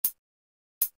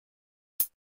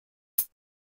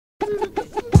From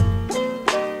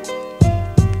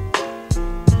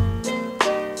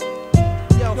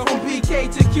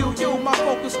BK to QU, my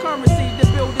focus currency to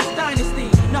build this dynasty.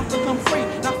 Nothing come free,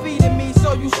 not feeding me,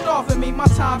 so you starving me. My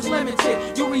time's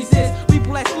limited, you resist. We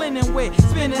bless linen with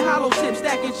spinning hollow tips,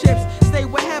 stacking chips. Stay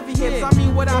with heavy hips. I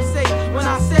mean what I say when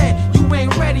I said you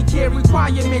ain't ready, kid.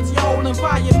 Requirements, your whole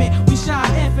environment. We shine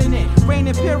infinite, reign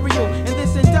imperial in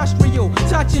this industrial.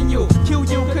 Touching you, QU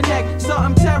connect,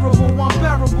 something terrible,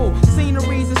 unbearable.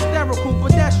 Scenery's hysterical,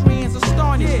 pedestrians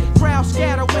astonished. Crowds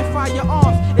scatter when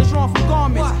firearms is drawn from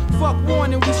garments. Fuck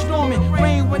warning, we storming,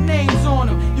 rain with names on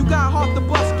them. You got heart to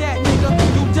bust gat, nigga.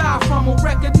 You die from them,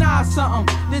 recognize something.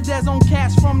 The dead on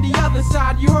cats from the other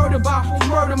side you heard about. From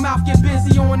murder mouth, get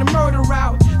busy on the murder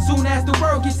route. Soon as the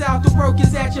word gets out, the work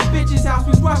is at your bitch's house.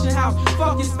 We rush your house,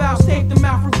 fuck your spouse, take them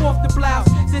out, rip off the blouse.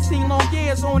 16 long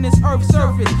years on this earth's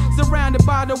surface, surrounded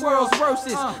by the world's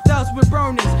worstest. Thugs with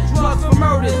burners, drugs for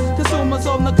murders. Consumers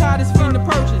of narcotics free to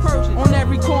purchase. On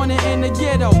every corner in the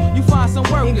ghetto, you find some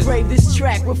workers. Engrave this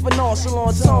track with a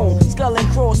nonchalant tone. Skull and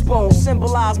crossbones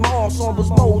symbolize my ensemble's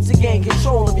mode to gain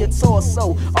control of your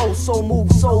torso. Oh, so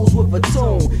move souls with a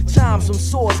tune. Chimes from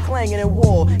swords clanging in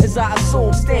war as I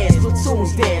assume stance.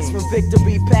 Platoons dance from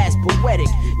victory past poetic.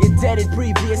 You're deaded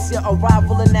previous your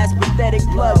arrival, and that's pathetic.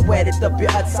 Blood wetted up your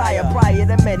attire prior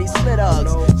to many slit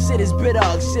hugs. Shit is bitter,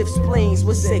 shift spleens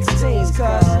with 16s,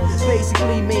 cuz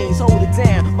basically means hold it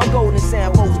down. My golden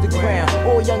sound holds the ground.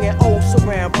 All young and old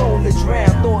surround, prone to drown.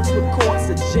 Thoughts with courts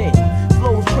of gin.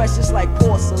 Flows precious like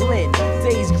porcelain.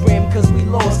 Days grim cause we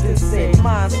lost in sin.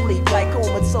 Mind sleep like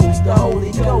comatose. The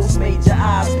Holy Ghost made your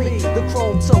eyes speak. The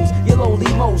chrome toast, your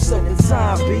lonely most certain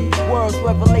time be. World's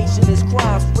revelation is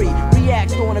crime free.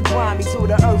 React on the grimy to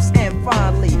the earth's end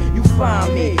finally. You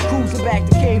find me cruising back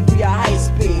to Cambria high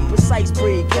speed. Precise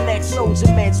breed, connect soldier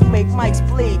men to make mics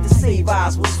bleed. To save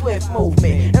eyes with swift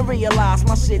movement. And realize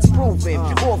my shit's proven.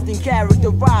 Often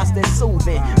characterized as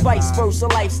soothing. Vice versa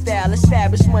lifestyle,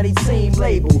 established money team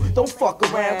label. Don't fuck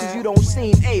around cause you don't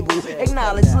seem able.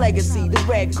 Acknowledge legacy, the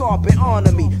red carpet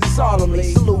honor me.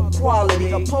 Solemnly salute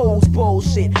quality, oppose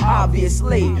bullshit,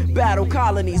 obviously. Battle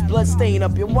colonies, blood stain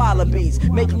up your wallabies.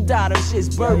 Make you die, them shit's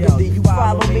burgundy. You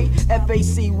follow me?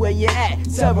 FAC where you at?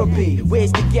 Therapy,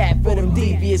 where's the gap for them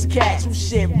devious cats who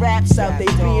shit raps out they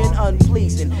being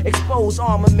unpleasing. Expose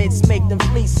armaments, make them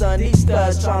flee, son. These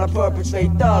thugs trying to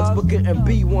perpetrate thugs but couldn't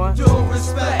be one. Due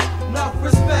respect, enough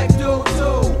respect, due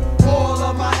to all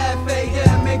of my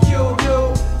FAM and QU.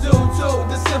 Due to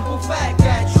the simple fact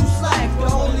that you slack, the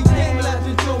only thing left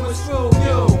to do is screw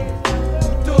you.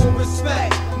 Due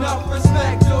respect, enough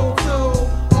respect, due to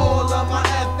all of my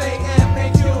FAM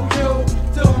and QU.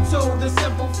 Due to the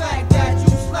simple fact that you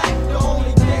slack, the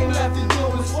only thing left to do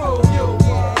is screw you.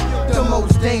 The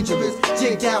most dangerous,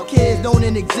 jigged out kids known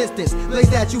in existence.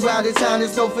 Lays at you out of town,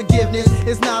 there's no forgiveness.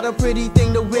 It's not a pretty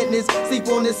thing to witness. Sleep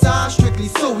on the side, strictly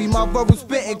suey. My verbal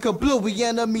spitting kablooey.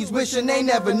 Enemies wishing they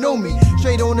never knew me.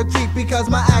 Straight on the creep because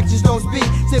my actions don't speak.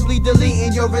 Simply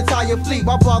deleting your entire fleet.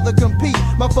 My brother compete,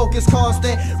 my focus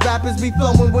constant. Rappers be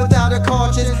flowing without a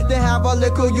conscience. They have a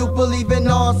little you believe in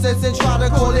nonsense and try to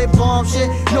call it bomb shit.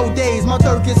 No days, my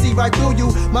third can see right through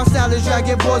you. My style is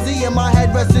Dragon Ball Z and my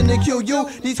head rests in the QU.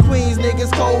 These queens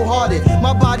niggas cold-hearted.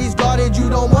 My body's guarded, you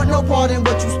don't want no part in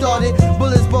what you started.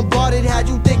 Bullets bombarded, had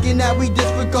you thinking that we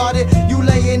disregarded. You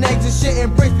laying eggs and shit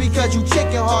in bricks because you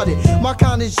chicken-hearted. My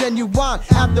kind is genuine,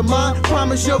 after mine.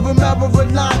 Promise you'll remember a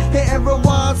line, hit and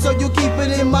rewind, so you keep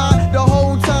it in mind. The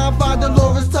whole time, find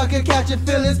Dolores Tucker catching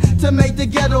feelings to make the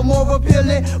ghetto more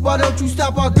appealing. Why don't you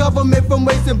stop our government from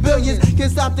wasting billions? Can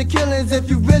stop the killings if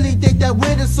you really think that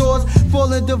we're the source.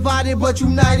 Falling divided but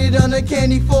united under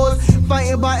candy force.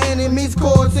 Fighting by enemies'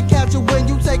 cause to catch you when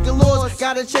you take a loss.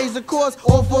 Gotta change the course,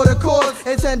 all for the cause.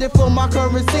 Intended for my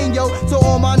current scene, yo. So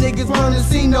all my niggas burn the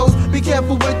C-notes. Be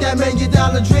careful with that $1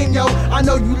 million dream, yo. I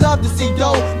know you love to see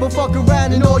dough, but fuck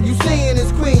around and all you seeing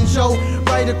is Queen Show.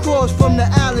 Right across from the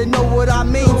alley, know what I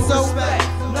mean, so respect,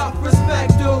 enough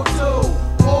respect, due to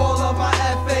all of my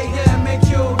FAM and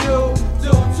QU.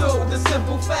 Due to the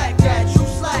simple fact that you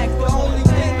slack, the only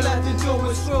thing left to do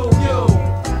is screw you.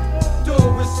 Due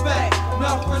respect,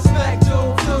 enough respect,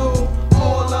 due to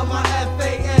all of my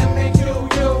FAM and QU.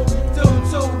 Due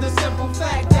to the simple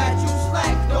fact that you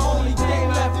slack, the only thing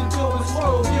left to do is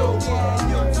screw you. Yeah,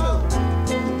 you too.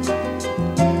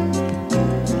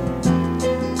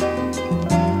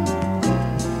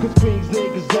 Cause Queens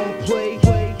niggas don't play.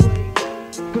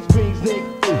 Cause Queens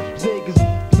niggas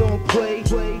don't play.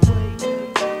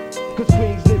 Cause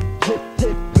Queens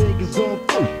niggas don't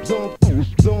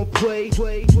play.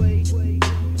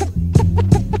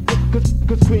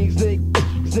 Cause Queens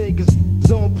niggas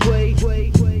don't play.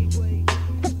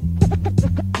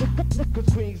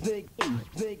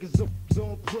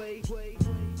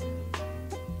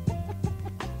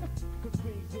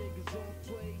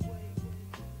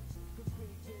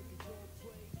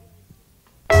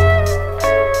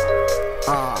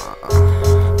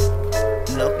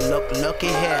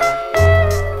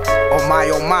 Yeah. Oh my,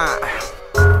 oh my.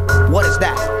 What is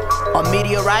that? A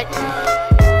meteorite?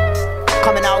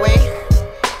 Coming our way?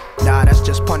 Nah, that's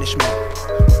just punishment.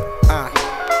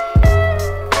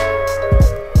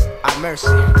 Have mercy.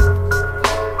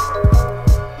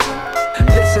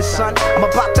 Listen, son, I'm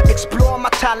about to explore my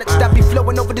talents that be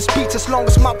flowing over this beats as long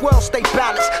as my world stay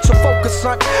balanced. So focus,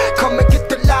 son, come and get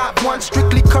the live one.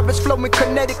 Strictly currents flowing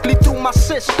kinetically through my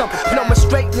system. Blowing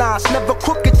straight lines, never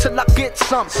crooked till I get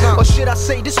some. Or should I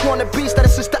say this one of beats that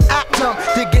is just the atom?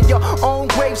 Digging your own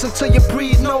graves until you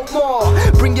breathe no more.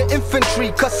 Bring your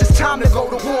infantry, cause it's time to go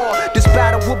to war. This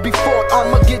battle will be fought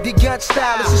Armageddon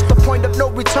style. This is the point of no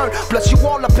return, plus you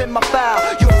all up in my foul.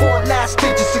 Your 4 last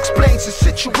digits explains the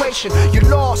situation. You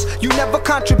lost, you never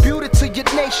contributed to your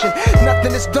nation.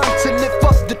 Nothing is done to lift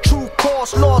up the true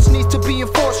cause. Laws need to be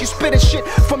enforced. You spitting shit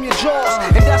from your jaws,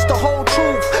 and that's the whole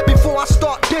truth. Before I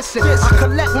start dissing, I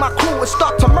collect my crew and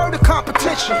start to murder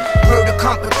competition. Murder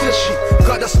competition,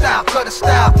 gutter style,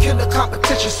 kill the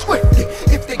competition swiftly.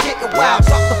 If they getting wild,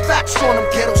 drop the facts on them,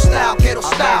 ghetto style.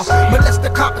 Molest the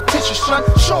competition, son,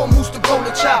 show them who's the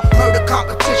golden child. Murder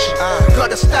competition,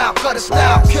 gutter style,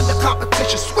 kill the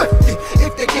competition swiftly.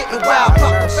 If they getting wild,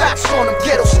 drop the facts on them,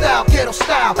 ghetto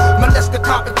style. Molest the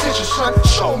competition, son,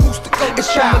 show them who's the golden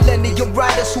child. It's the millennium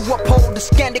riders who uphold the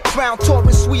Scandic crown.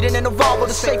 Touring Sweden and Volvo,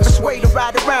 the safest way to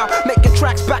ride around. Making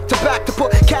tracks back to back to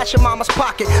put cash in mama's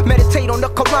pocket. Meditate on the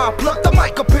Quran, plug the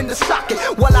mic up in the socket.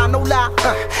 While I know lie,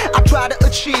 I try to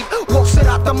achieve. Walk sit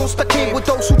out the mustaqim with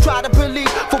those who try to believe.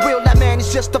 For real, that man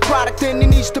is just a product and he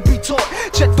needs to be taught.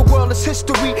 Check the world as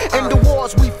history and the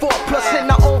wars we fought. Plus in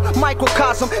our own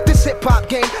microcosm, this hip-hop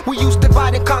game, we use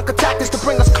divide and conquer tactics to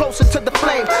bring us closer to the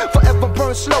flame. Forever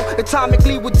burn slow,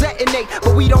 atomically we'll detonate.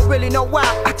 But we don't really know why.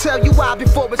 I tell you why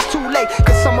before it's too late.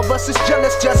 Cause some of us is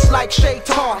jealous just like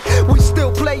Shaitan. We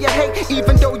still play your hate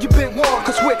even though you've been warned.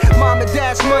 Cause with mom and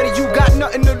dad's money you got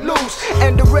nothing to lose.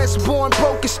 And the rest born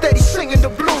broke and steady singing the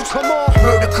blues. Come on.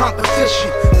 Murder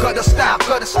competition, gutter style,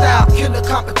 kill the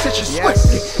competition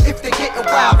swiftly. If they getting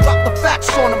wild, drop the facts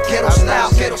on them, ghetto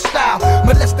style.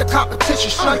 Molest the competition,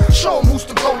 son, show them who's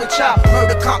the golden child.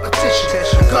 Murder competition,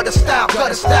 gutter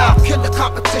style, kill the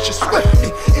competition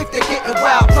swiftly. If they getting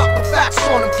wild, drop the facts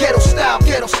on them, ghetto style.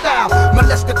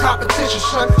 Molest the competition,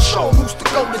 son, show them who's the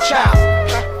golden child.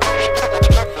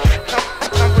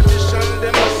 Competition,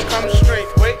 they must come straight.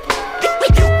 Wait.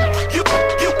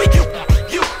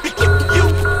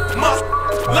 You must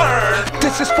learn.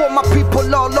 This is for my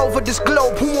people all over this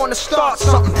globe who wanna start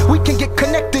something. We can get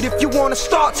connected if you wanna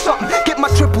start something. Get my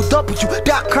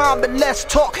www.com and let's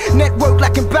talk. Network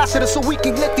like ambassadors so we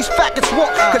can let these faggots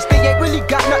walk. Cause they ain't really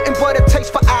got nothing but a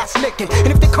taste for ass licking. And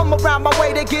if they come around my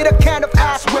way, they get a can of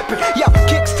ass whipping. Yeah,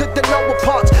 kicks to the lower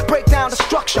parts, break down the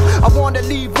structure. I wanna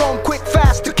leave Rome quick,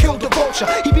 fast to kill the vulture.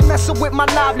 He be messing with my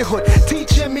livelihood,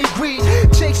 teaching me greed.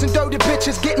 Chasing dirty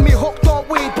bitches, getting me hooked on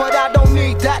weed. But I don't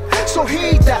need that, so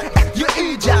heed that. You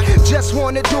eject, just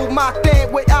wanna do my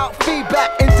thing without feedback.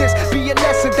 And this be a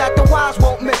lesson that the wise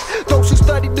won't miss. Those who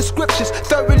study the scriptures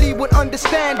thoroughly would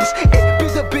understand this. It be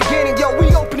the beginning, yo,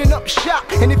 we opening up shop.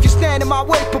 And if you stand in my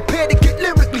way, prepare to get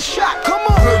lyrically shot. Come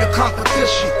on. Murder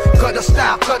competition, gutter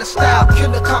style,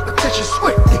 kill the competition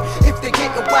swiftly. If they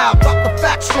getting wild, drop the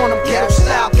facts on them,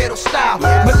 ghetto style.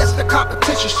 Molest the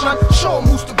competition, son, show them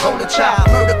who's the golden child.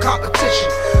 Murder competition,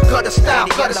 gutter style,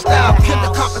 kill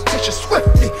the competition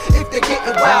swiftly. If they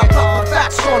getting wild, drop the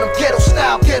facts on them, ghetto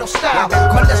style.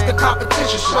 Molest the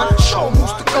competition, son, show them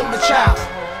who's the golden child.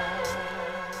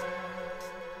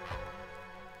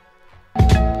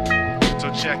 So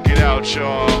check it out,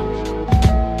 y'all.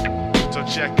 So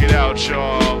check it out,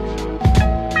 y'all.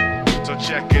 So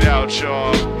check it out,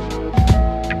 y'all.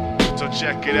 So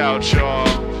check it out, y'all.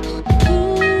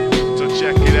 So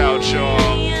check it out, y'all.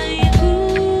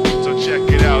 So check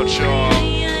it out, y'all.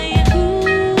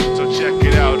 So check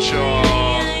it out, y'all.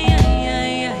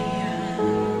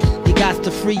 Got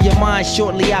to free your mind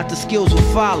shortly after skills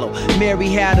will follow. Mary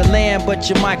had a lamb, but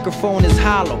your microphone is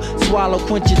hollow. Swallow,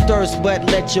 quench your thirst, but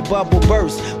let your bubble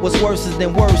burst. What's worse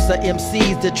than worse are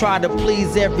MCs that try to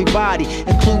please everybody,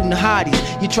 including hotties.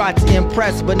 You try to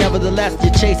impress, but nevertheless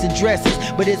you're chasing dresses.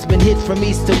 But it's been hit from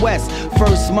east to west.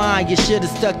 First mind, you should've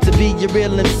stuck to be your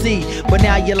real MC, but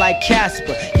now you're like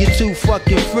Casper, you're too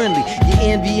fucking friendly. You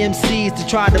envy MCs to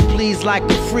try to please like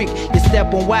a freak. You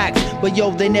step on wax, but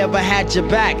yo, they never had your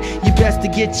back. You best to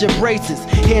get your braces.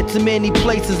 Head to many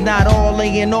places, not all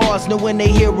A&Rs. Know when they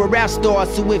hear a rap star.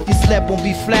 So if you slept on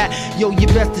B flat, yo, you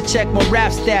best to check my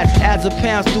rap stats as it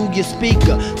pounds through your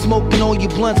speaker. Smoking on your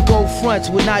blunts, gold fronts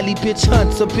with nightly bitch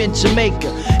hunts up in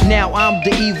Jamaica. Now I'm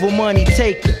the evil money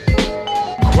taker.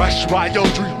 Crush by your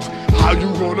dreams, How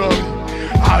you gonna be?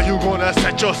 How you gonna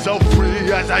set yourself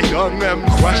free as a young man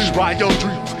crushed by your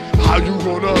dreams? How you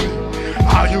gonna be?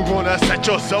 How you gonna set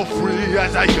yourself free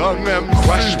as a young man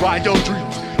crushed by your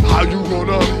dreams? How you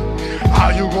gonna be? How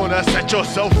you gonna set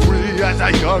yourself free as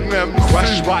a young man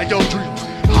crushed by your dreams?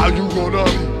 How you gonna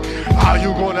be? How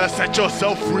you gonna set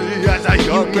yourself free as a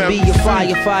young man? You can be a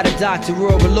firefighter, doctor,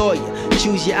 or a lawyer.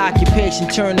 Choose your occupation,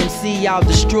 turn MC, I'll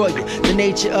destroy you. The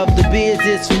nature of the biz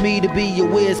is for me to be a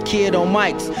whiz kid on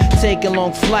mics, taking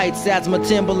long flights as my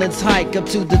Timberlands hike up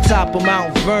to the top of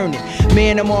Mount Vernon.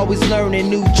 Man, I'm always learning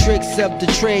new tricks up the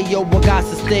trade. Yo, I got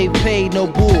to stay paid, no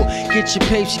bull. Get your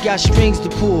paper, you got strings to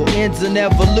pull, ends are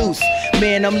never loose.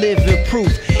 Man, I'm living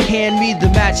proof. Hand me the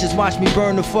matches, watch me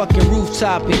burn the fucking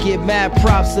rooftop and get mad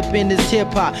props up in this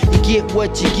hip hop. You get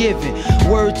what you're giving.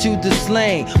 Word to the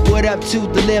slang, what up to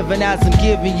the living as I'm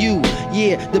giving you.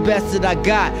 Yeah, the best that I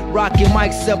got. Rocking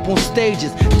mics up on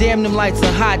stages. Damn, them lights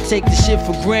are hot, take the shit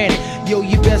for granted. Yo,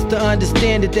 you best to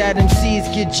understand it that MCs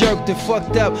get jerked and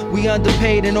fucked up. We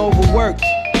underpaid and overworked.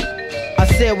 I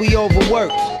said we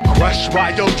overworked. Crushed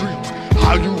by your dreams.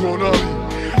 How you gonna be?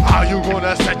 How you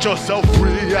gonna set yourself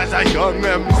free as a young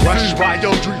man crushed by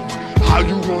your dreams? How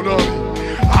you gonna be?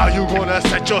 How you gonna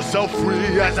set yourself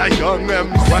free as a young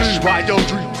man crushed by your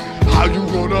dreams? How you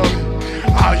gonna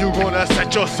be? How you gonna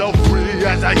set yourself free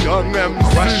as a young man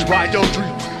crushed by your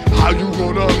dreams? How you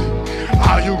gonna be?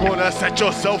 How you gonna set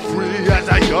yourself free as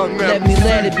a young man?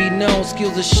 Let it be known,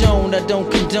 skills are shown. I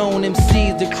don't condone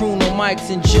MCs that croon on mics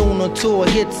in June on tour.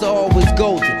 Hits are always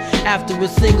golden. After a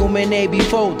single, man, they be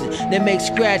folding. They make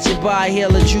scratch and buy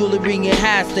hella jewelry and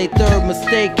hats. They third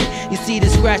mistaken. You see the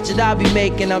scratch that I be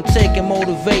making, I'm taking,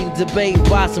 motivating, debating,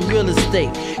 buy some real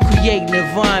estate. Creating an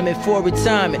environment for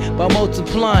retirement by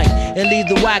multiplying and leave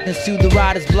the whackers to the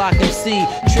riders block MC.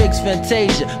 Tricks,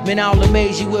 Fantasia, man, I'll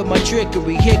amaze you with my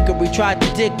trickery. Hickory tried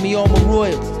to dick me on my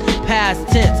royalties. Past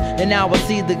tense, and now I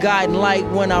see the guiding light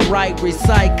when I write,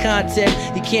 recite content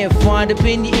you can't find up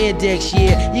in your index.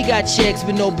 Yeah, you got checks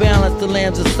with no balance, the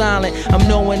lambs are silent. I'm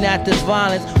knowing that there's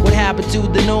violence. What happened to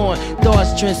the norm?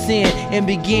 Thoughts transcend and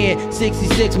begin.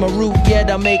 66 my root, yet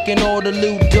I'm making all the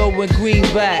loot dough and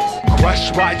greenbacks.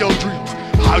 Crushed by your dreams.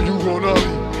 How you gonna be?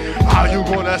 How you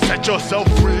gonna set yourself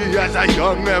free as a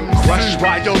young man crushed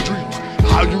by your dreams?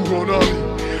 How you gonna be?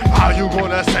 How you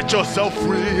gonna set yourself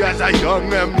free as a young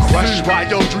man crushed by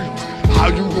your dreams? How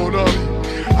you gonna be?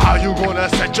 How you gonna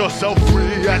set yourself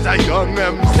free as a young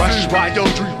man crushed by your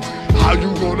dreams? How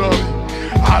you gonna be?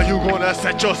 How you gonna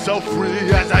set yourself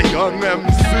free as a young man?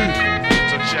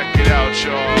 So check it out,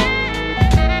 y'all.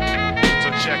 So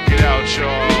check it out,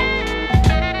 y'all.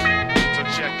 So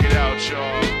check it out,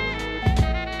 y'all.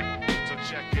 So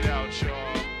check it out,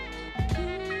 y'all.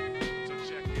 So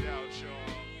check it out, y'all.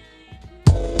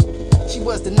 She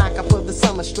was the knockout of the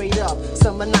summer, straight up.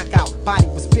 Summer knockout, body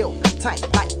was built tight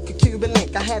like a Cuban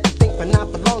link. I had to think, but not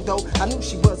for long though. I knew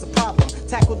she was a problem.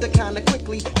 Tackled her kinda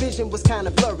quickly, vision was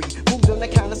kinda blurry. Moved on her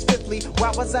kinda swiftly,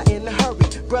 why was I in a hurry?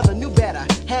 Brother knew better,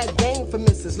 had game for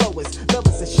Mrs. Lois. Love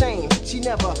was a shame, she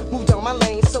never moved on my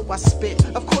lane, so I spit.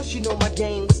 Of course you know my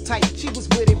game was tight, she was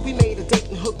with it. We made a date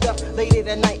and hooked up late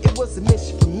at night. It was a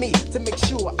mission for me to make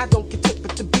sure I don't get tipped,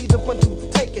 but to be the one to the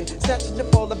taking. Snatching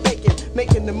up all the bacon,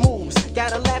 making the moves.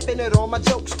 Got her laughing at all my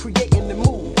jokes, creating the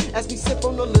mood. As we sip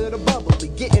on a little bubbly,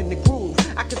 get in the groove.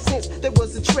 I could sense there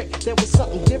was a trick, there was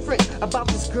something different about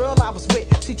this girl I was with.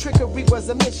 See, trickery was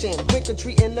a mission,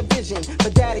 wickedry in the vision.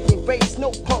 But daddy ain't raised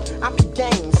no punk, I peep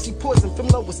game. See, poison from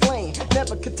lowest lane,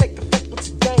 never could take effect with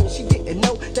today. She didn't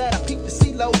know that I peeped the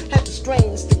CeeLo, had the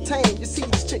strain, stick tame. You see,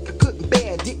 this chick I couldn't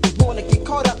bear, didn't wanna get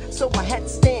caught up, so I had to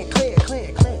stand clear,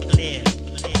 clear, clear, clear.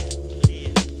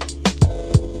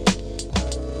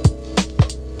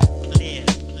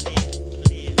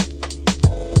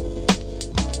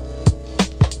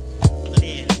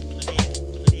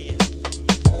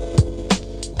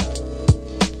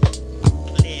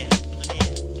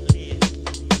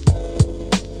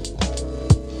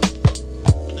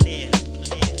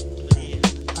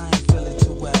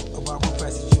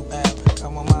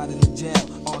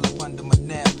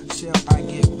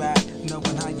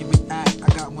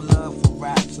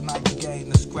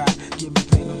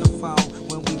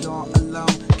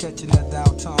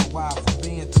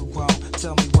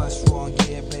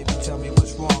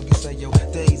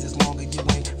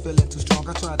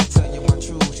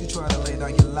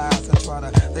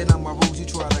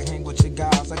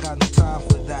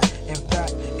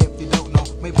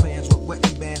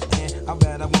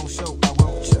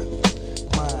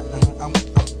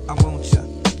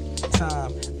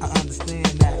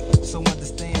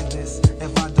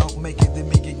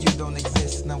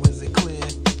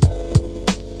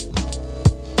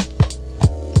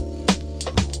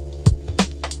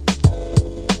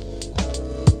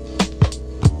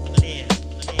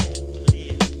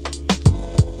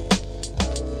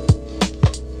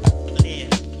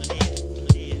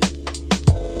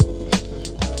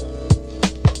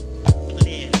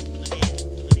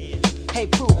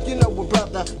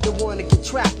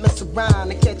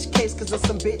 or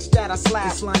some bitch that I slap.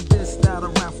 It's like this, that I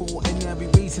rap for and every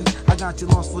reason. I got you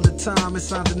lost for the time,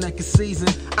 it's on the next season.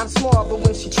 I'm smart, but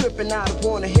when she trippin', I don't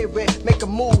wanna hear it. Make a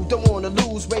move, don't wanna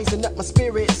lose, raising up my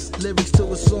spirits. Lyrics to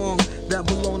a song that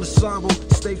belong to sorrow.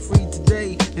 Stay free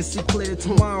today and see clear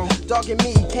tomorrow. Dog and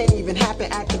me can't even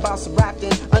happen, acting about some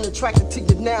rapping. Unattracted to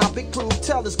you now, big proof,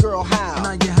 tell this girl how.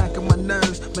 Now you're hacking my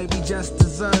nerves, maybe just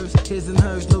deserves his and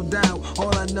hers, no doubt.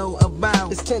 All I know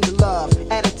about is tender love,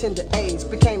 at a tender age.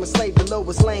 Became a slave to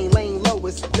lowest lane, lane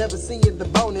lowest. Never seeing the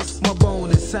bonus. My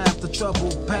bonus, half the trouble,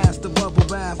 past the bubble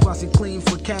bath. Wash it clean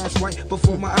for cash right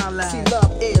before my eyelash. See,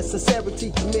 love is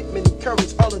sincerity, commitment, and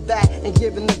courage, all of that. And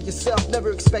giving of yourself,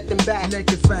 never expecting back.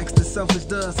 Naked facts, the selfish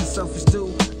does, the selfish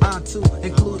do. I too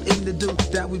include in the do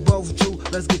that we both do.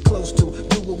 Let's get close to,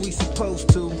 do what we supposed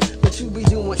to. But you be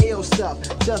doing ill stuff,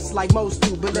 just like most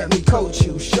do. But let me coach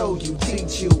you, show you,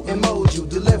 teach you, and mold you,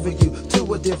 deliver you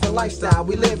to a different lifestyle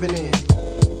we living in.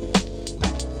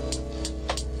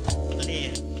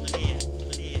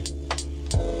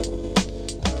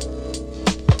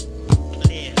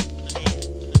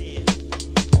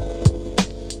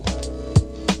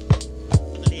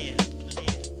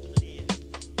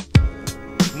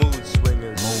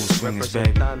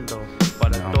 Representando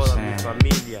para toda mi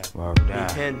familia,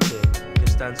 mi gente que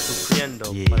están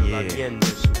sufriendo para la bien de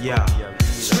su propia vida.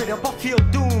 Straight up I feel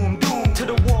doom, doom to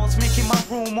the walls, making my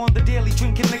room on the daily,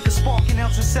 drinking liquor, sparking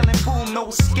out and selling boom, no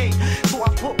escape. So I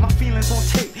put my feelings on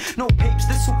tape, no papes,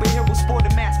 the superhero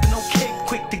sporting mask, but no cape,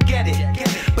 quick to get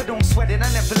it. But don't sweat it,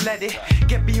 I never let it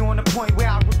get beyond the point where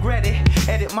I regret it.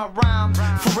 Edit my rhyme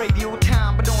for radio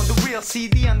time, but on the real, see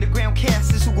the underground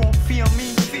casters who gon' feel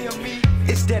me.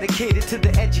 It's dedicated to the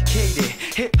educated,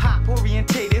 hip-hop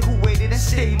orientated, who waited and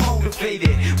stayed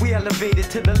motivated. We elevated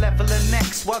to the level of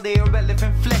next, while they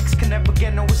irrelevant flex can never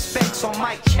get no respects on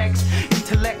mic checks.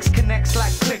 Intellects connects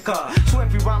like clicker, so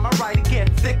every rhyme I write it get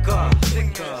thicker.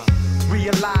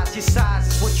 Realize your size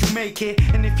is what you make it,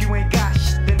 and if you ain't got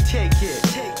shit, then take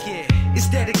it. It's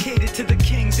dedicated to the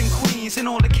kings and queens and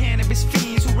all the cannabis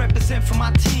fiends who represent for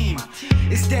my team.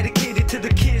 It's dedicated to the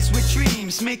kids with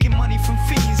dreams, making money from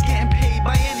fiends, getting paid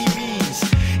by any means.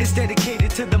 It's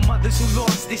dedicated to the mothers who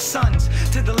lost their sons,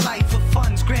 to the life of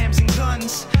funds, grams and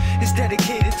guns. It's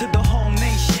dedicated to the whole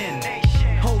nation.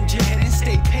 Hold your head and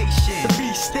stay patient. The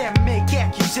beasts that make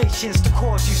accusations to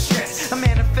cause you stress. I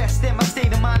manifest that my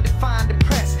state of mind defined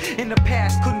depressed. In the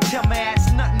past, couldn't tell my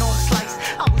ass nothing on the slice.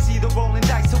 I was either rolling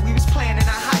dice or we was planning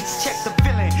a heist. Check the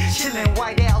villain, chillin'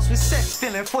 White House with sex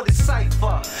feeling for the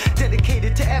cipher.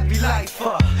 Dedicated to every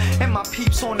lifer. And my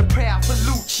peeps on the prowl for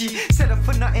Lucci. Set up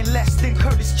for nothing less than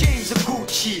Curtis James or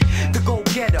Gucci. The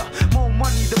go-getter, more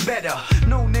money the better.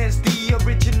 Known as the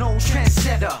original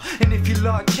trendsetter. And if you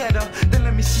love cheddar, then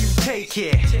let me see you take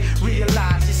it.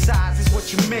 Realize your size is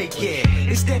what you make it.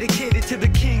 It's dedicated to the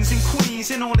kings and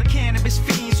queens and all the cannabis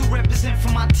fiends who represent for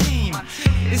my team.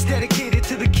 It's dedicated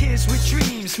to the kids with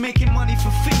dreams, making money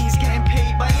for fiends, getting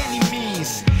paid by any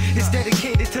means. It's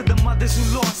dedicated to the mothers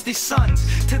who lost their sons,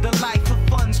 to the life of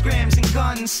funds, grams and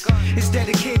guns. It's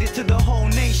dedicated to the whole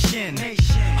nation.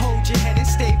 Hold your head and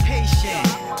stay patient.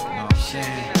 You know what I'm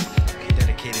saying?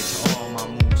 Dedicated to all my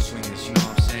mood swingers, you know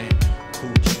what I'm saying?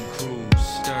 Cooch and Cruz,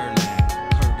 Sterling,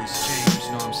 Curtis James,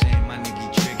 you know what I'm saying? My nigga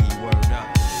Triggy, word up.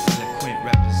 Eloquent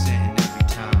representing every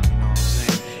time, you know what I'm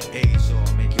saying? Azor,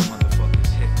 make your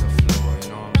motherfuckers hit the floor, you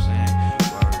know what I'm saying?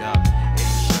 Word up.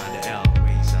 A-Shot the L,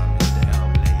 raise up, Mr. L,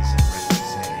 blazing,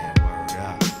 representing, word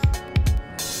up.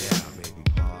 Yeah, baby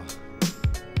Paul.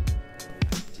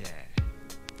 Yeah.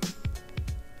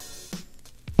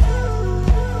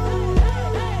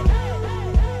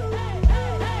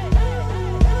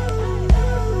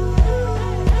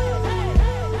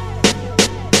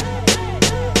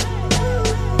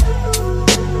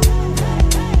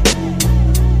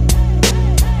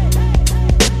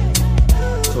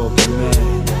 Talking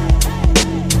mad,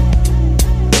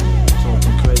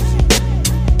 talking crazy.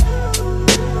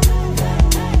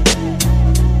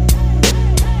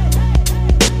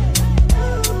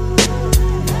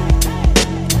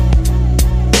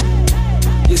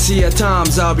 You see, at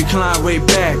times I'll recline way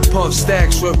back, puff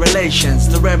stacks with relations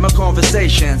to read my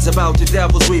conversations about the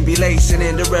devils we be lacing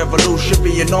in the revolution.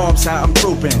 Being norms how I'm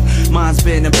trooping. Mine's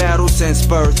been in battle since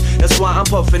birth. That's why I'm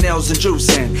puffing L's and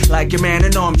juicing like a man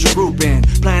in arms regrouping.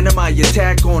 Planning my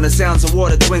attack on the sounds of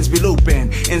water twins be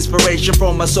looping. Inspiration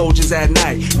from my soldiers at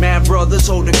night. Mad brothers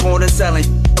holding corners selling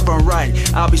run right.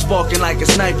 I'll be sparking like a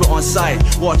sniper on sight.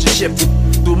 Watch it shift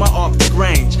through my optic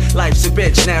range. Life's a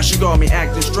bitch, now she got me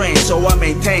acting strange. So I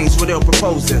maintains what ill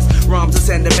proposes. Rhymes that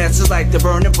send a message like the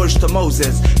burning bush to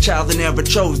Moses. Child that never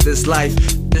chose this life.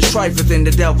 There's strife within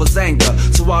the devil's anger.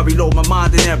 So I reload my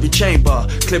mind in every chamber.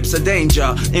 Clips of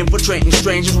danger, infiltrating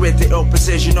strangers with the ill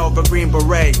precision of a green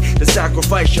beret. The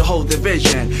sacrifice your whole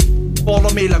division. Follow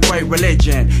me like right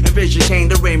religion. Envision Kane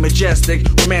the reign majestic.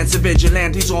 Romance of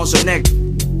vigilantes on some neck.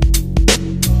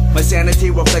 My sanity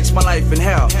reflects my life in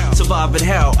hell. Survive in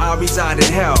hell, I reside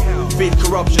in hell. Feed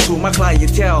corruption to my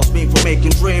clientele. Me for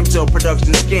making dreams or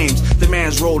production schemes. The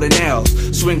man's rolling nails.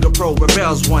 Swinger pro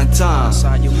rebels one time.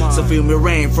 So feel me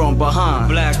rain from behind.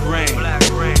 Black rain.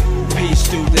 Peace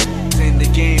through the in the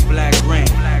game. Black rain.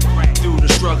 Through the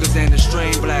struggles and the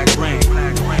strain. Black rain.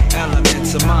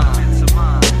 Elements of mine.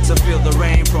 So feel the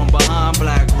rain from behind.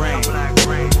 Black rain.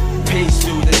 Peace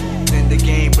through the in the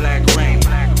game. Black rain.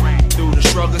 Through the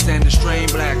struggles and the strain,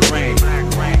 black rain.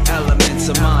 Elements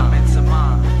of mine.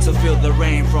 To feel the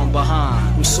rain from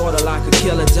behind. I'm sorta like a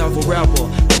killer devil rebel.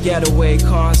 The getaway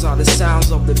cars are the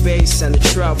sounds of the bass and the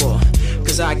treble.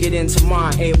 Cause I get into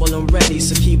mine, able and ready.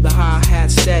 So keep the hi-hat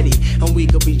steady, and we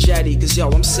could be jetty. Cause yo,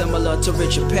 I'm similar to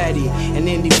Richard Petty and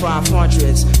Indy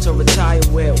 500s. To retire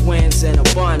with wins and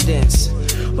abundance,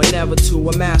 but never to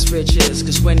amass riches.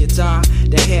 Cause when you die,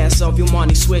 the hands of your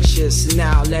money switches.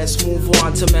 Now let's move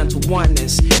on to mental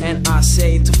oneness. And I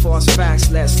say to false facts,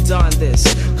 let's done this.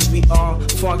 Cause we all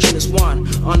function as one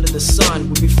under the sun.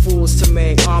 We'd be fools to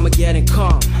make Armageddon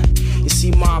come. You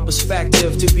see my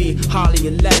perspective to be highly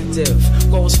elective.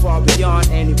 Goes far beyond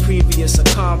any previous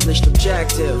accomplished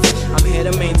objective. I'm here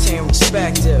to maintain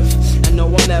perspective. I know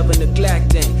I'm never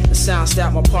neglecting the sounds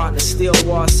that my partner still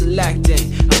was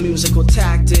selecting. Our musical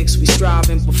tactics we strive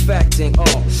in perfecting.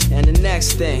 Oh, and the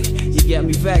next thing, you get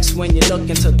me vexed when you're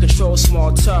looking to control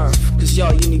small turf. Cause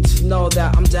yo, you need to know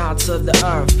that I'm down to the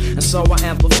earth. And so I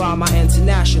amplify my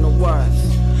international worth.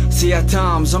 See at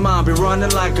times, my mind be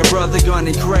running like a brother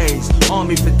gunning craze.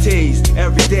 Army fatigues,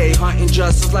 every day hunting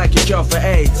justice like a cure for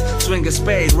AIDS. Swing a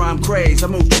spade, rhyme craze. I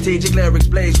move strategic lyrics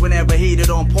blaze whenever heated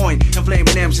on point. Inflaming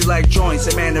MCs like joints,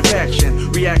 a man of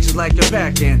action. Reactions like a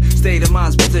packing. State of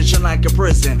mind's position like a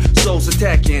prison. Souls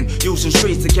attacking, using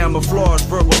streets to camouflage.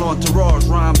 Verbal entourage,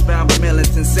 rhymes bound by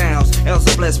militant sounds. Else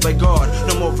are blessed by God,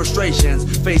 no more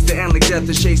frustrations. Face the end like death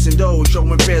is chasing those.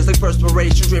 Showing fears like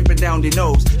perspiration dripping down their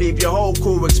nose. Leave your whole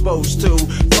crew exposed to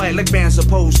fight like man's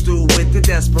supposed to, with the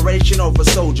desperation of a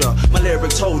soldier. My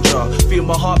lyrics hold ya, feel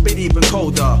my heartbeat even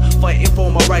colder. Fighting for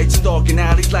my rights in dark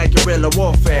alleys like guerrilla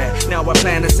warfare. Now I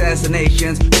plan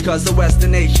assassinations because the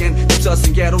Western nation keeps us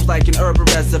in ghettos like an urban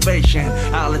reservation.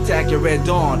 I'll attack your red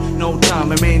dawn, no time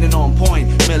remaining on point.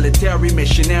 Military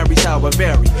missionaries, how I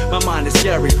vary. My mind is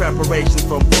scary, preparations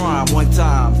from crime. One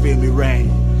time, feel me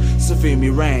rain, so feel me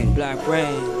rain. Black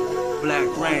rain,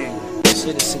 black rain.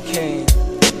 Citizen Kane.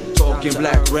 Talking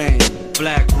black rain,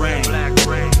 black rain, black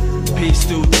rain. Peace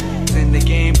through in the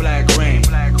game, black rain,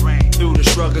 black rain. Through the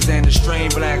struggles and the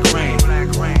strain, black rain, black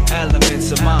rain.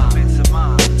 Elements of mine,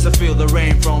 so feel the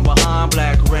rain from behind,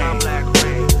 black rain, black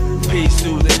rain. Peace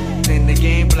through in the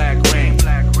game, black rain,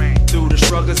 black rain. Through the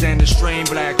struggles and the strain,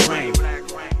 black rain,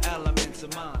 black rain. Elements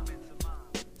of mine.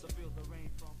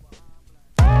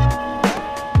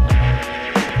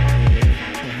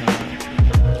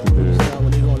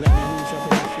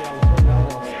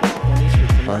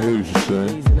 I hear what you're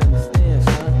saying.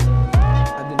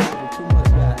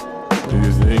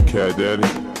 Niggas ain't cat daddy.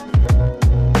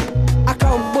 I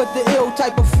come with the ill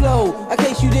type of flow. In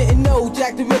case you didn't know,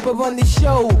 Jack the Ripper run the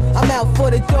show. I'm out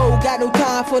for the dough, got no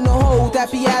time for no hoes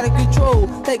that be out of control.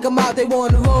 Take them out, they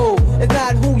wanna roll. It's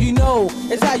not who you know,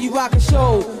 it's how you rock a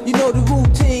show. You know the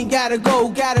routine, gotta go.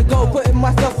 Putting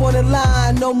myself on the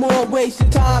line, no more wasting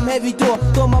time. Heavy door,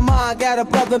 throw my mind, got a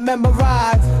brother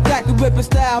memorize. Jack the Ripper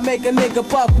style, make a nigga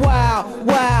buck wild.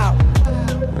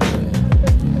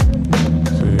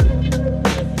 See,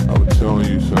 I was telling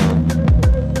you, son.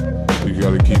 You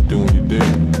gotta keep doing your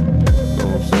thing. You know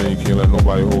what I'm saying? You can't let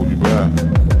nobody hold you back.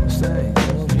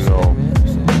 You know,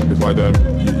 it's like that,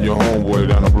 your homeboy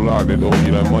down the block that owe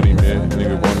you that money, man.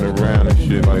 Nigga running around and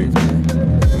shit, like,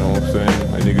 you know what I'm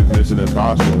saying? Like niggas missing his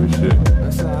hostel and shit.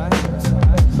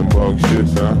 Some bug shit,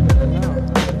 son.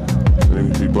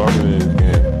 Niggas be bugging in this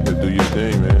game. Let's do your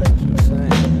thing, man.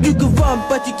 You can run something,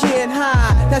 but you can't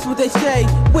hide. That's what they say.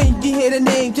 When you hear the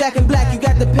name Jack and Black, you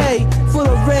got to pay. Full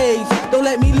of rage, don't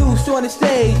let me loose on the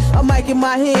stage. A mic in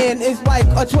my hand is like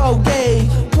a 12 gauge.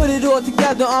 Put it all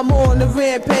together, I'm on the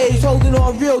rampage. Holding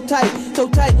on real tight, so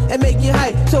tight and make it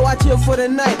hype. So I chill for the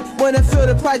night when I feel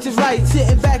the price is right.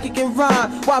 Sitting back, it can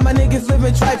rhyme while my niggas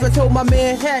living tripe. I told my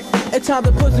man, heck, it's time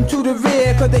to push him to the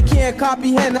rear, cause they can't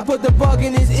comprehend. I put the bug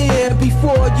in his ear.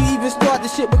 Before you even start, the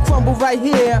shit would crumble right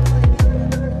here.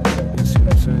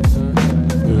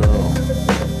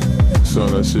 Son,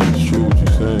 that shit is true, what you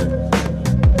saying.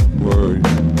 Word,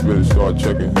 you better start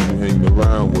checking who you hanging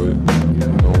around with. You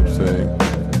know what I'm saying?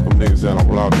 Them niggas out on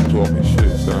block be talking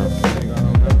shit, son.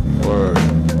 Word.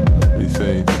 They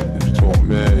say, if you talk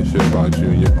mad shit about you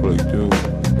and your clique, dude.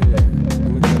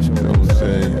 You know what I'm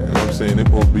saying? And I'm saying they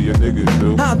supposed to be your niggas,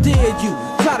 dude. How dare you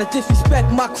try to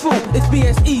disrespect my crew? It's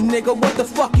BSE, nigga, what the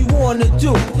fuck you wanna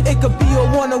do? It could be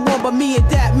a one-on-one, but me and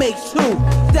that makes two.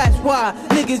 That's why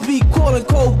niggas be calling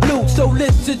cold blue. So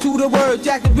listen to the words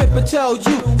Jack the Ripper tells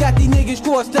you. Got these niggas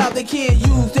crossed out, they can't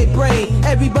use their brain.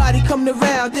 Everybody coming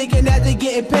around thinking that they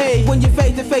getting paid. When you're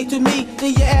face to face with me,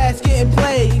 then your ass getting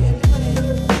played.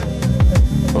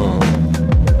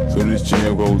 So this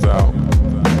jam goes out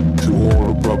to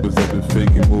all the brothers that been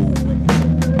faking moves.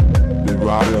 Been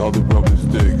riding other brothers'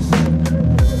 dicks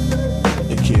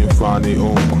and can't find their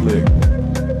own clique.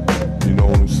 You know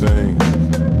what I'm saying?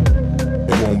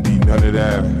 It won't be none of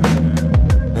that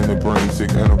in the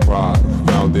Brainsick Enterprise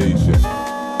Foundation.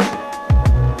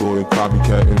 Go and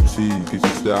copycat MCs, get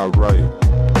your style right.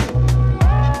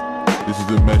 This is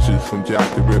a message from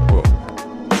Jack the Ripper,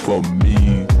 from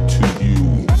me to you.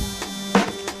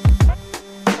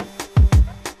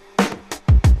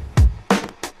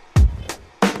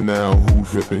 Now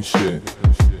who's ripping shit?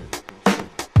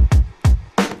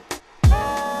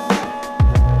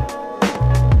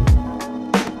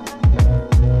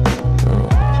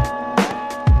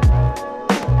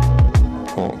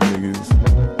 Punk niggas,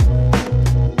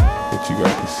 what you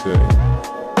got to say?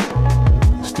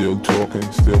 Still talking,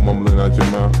 still mumbling out your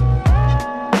mouth.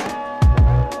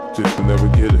 Just to never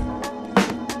get it.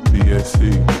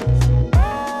 BSE,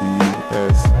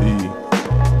 BSE.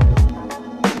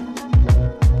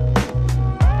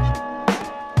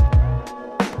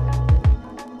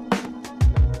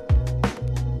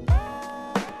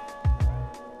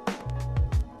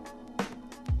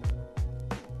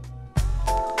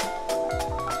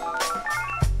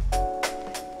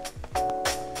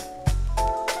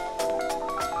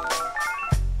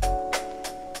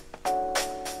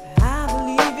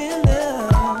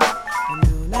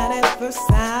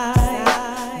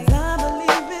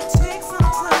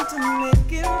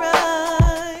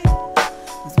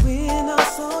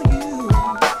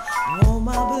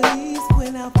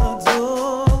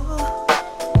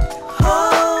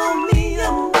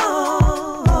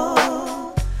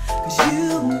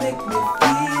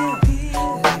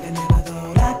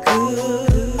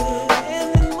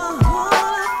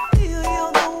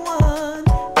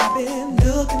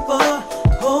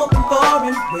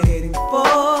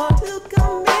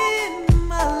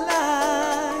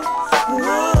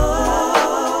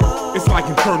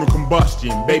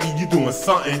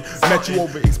 Met you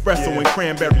over espresso and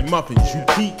cranberry muffins. You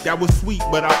peaked, that was sweet,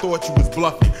 but I thought you was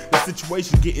bluffing. The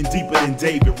situation getting deeper than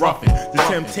David Ruffin. The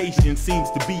temptation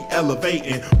seems to be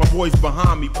elevating. My boys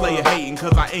behind me player hating,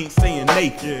 cause I ain't saying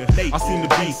Nathan. I seem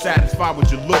to be satisfied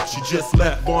with your looks. You just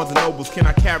left Barnes and Nobles, can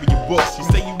I carry your books? You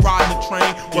say you riding the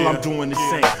train, well I'm doing the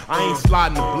same. I ain't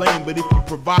sliding the blame, but if you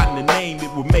providing the name,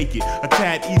 it will make it a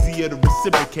tad easier to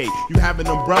reciprocate. You have an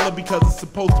umbrella because it's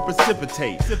supposed to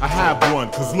precipitate. I have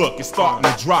one, cause look, it's starting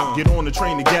to drop. Get on the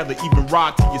train together, even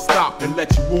ride till you stop and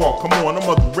let you walk. Come on, I'm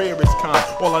of the rarest kind.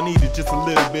 All I need is just a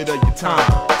little bit of your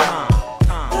time.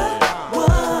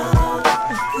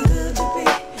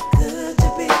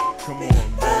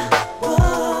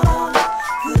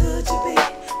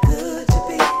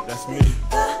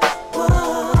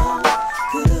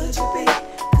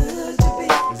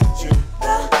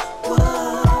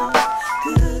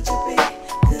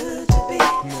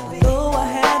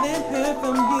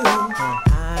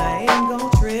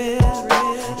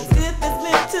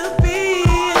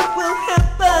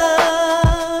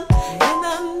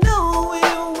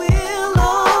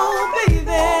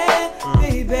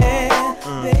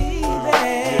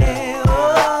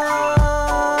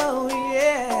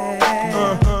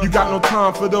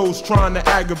 For those trying to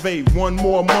aggravate, one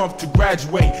more month to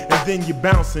graduate, and then you're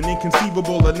bouncing.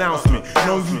 Inconceivable announcement.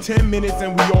 Known you 10 minutes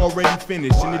and we already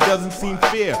finished, and it doesn't seem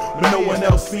fair, but no one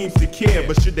else seems to care.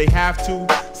 But should they have to?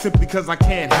 simply cause I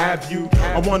can't have you.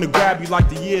 I wanna grab you like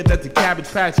the year that the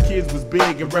Cabbage Patch Kids was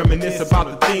big and reminisce about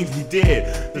the things we did.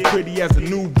 As pretty as a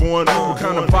newborn, what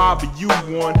kind of vibe are you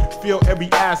on? Feel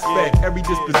every aspect, every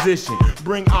disposition.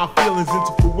 Bring our feelings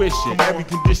into fruition. Every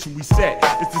condition we set,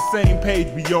 it's the same page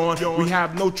we on. We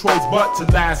have no choice but to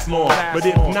last long. But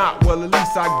if not, well, at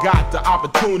least I got the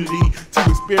opportunity to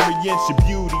experience your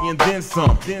beauty and then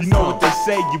some. You know what they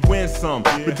say, you win some,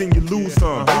 but then you lose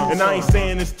some. And I ain't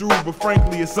saying it's through, but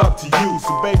frankly it's up to you.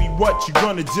 So baby, what you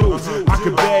gonna do? I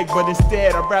could beg, but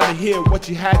instead I'd rather hear what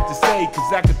you had to say,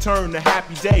 cause that could turn a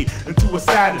happy day into a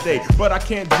Saturday. But I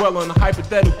can't dwell on a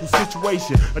hypothetical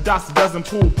situation. Adessa doesn't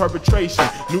pull perpetration.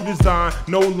 New design,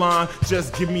 no line,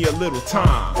 just give me a little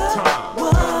time.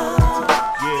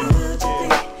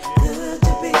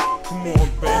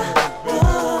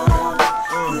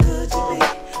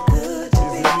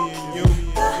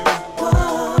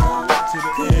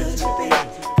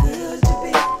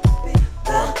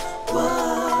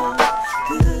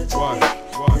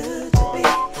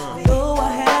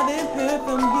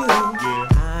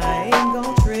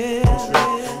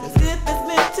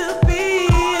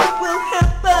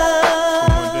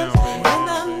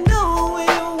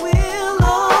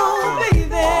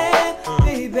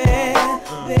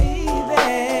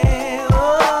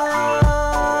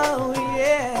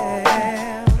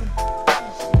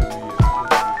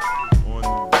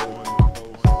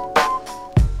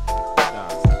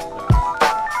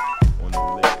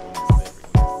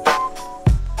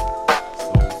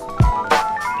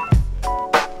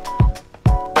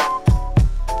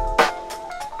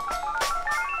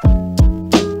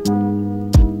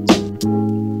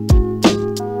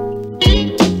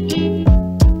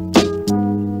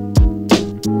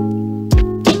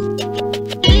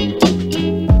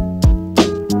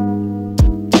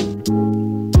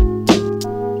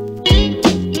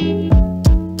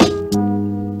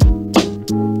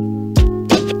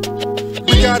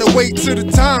 Wait till the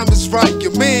time is right,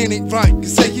 your man ain't right. You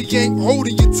say he ain't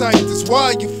holding you tight, that's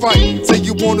why you fight. Say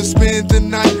you wanna spend the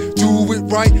night, do it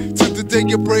right till the day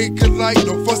you break a light.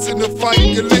 No fuss in the fight,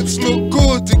 your lips look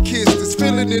good to kiss. There's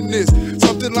feeling in this,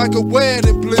 something like a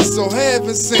wedding bliss or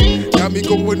heaven sent. Got me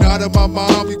going out of my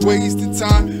mind, we wasting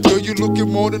time. Girl, you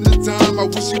looking more than a dime, I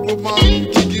wish you were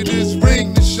mine. Give you this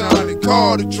ring to shine and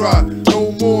car to drive.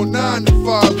 No more 9 to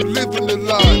 5, we living the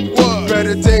life. What?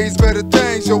 Better days, better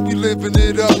things, yo, we living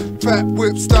it up. Fat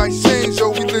whips, dice chains,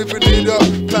 yo, we living it up.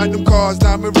 Platinum cars,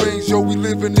 diamond rings, yo, we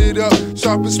living it up.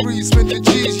 Shopping sprees, spending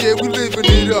G's, yeah, we living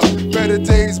it up. Better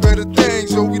days, better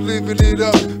things, yo, we living it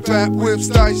up. Fat whips,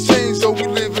 dice chains, yo, we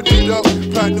living it up.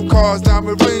 Platinum cars,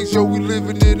 diamond rings, yo, we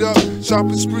living it up.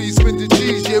 Shopping sprees, spending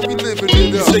G's, yeah, we living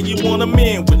it up. You say you want a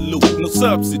man with loot, no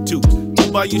substitute.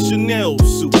 Buy your Chanel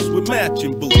suits with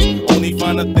matching boots. Only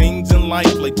find the things in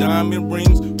life like diamond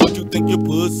rings. What you think your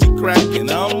pussy cracking?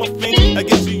 I'm a fiend. I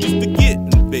guess you used to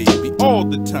getting, baby, all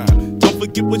the time. Don't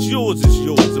forget what's yours is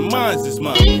yours and mine's is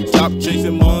mine. Stop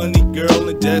chasing money, girl,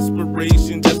 in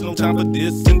desperation. There's no time for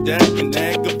this and that and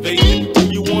aggravation.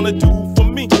 What you wanna do for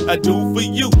me, I do for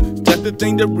you. That's the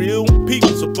thing that real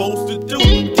people supposed to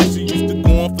do. Guess you used to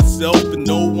go on for self and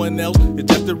no one else. Is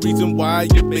that the reason why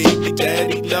your baby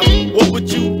daddy left? What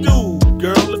would you do,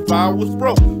 girl, if I was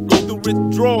broke? Go through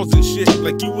withdrawals and shit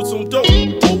like you was on dope.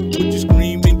 Or would you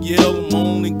scream and yell,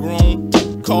 moan and groan?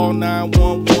 Call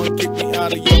 911, kick me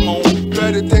out of your home.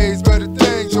 Better days, better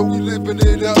things, yo, we living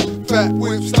it up. Fat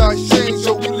whips, nice chains,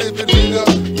 yo, we living it up.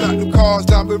 Platinum cars,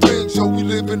 diamond rings, yo, we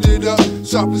living it up.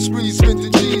 Shopping sprees,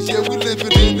 spending G's, yeah, we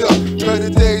living it up. Better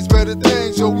days, better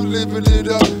things, yo, we living it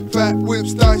up. Fat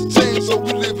whips, nice chains, yo,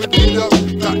 we living it up.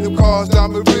 Platinum cars,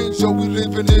 diamond rings, yo, we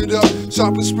living it up.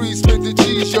 Shopping sprees, spending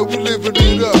G's, yo, we living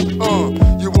it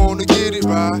up. You wanna get it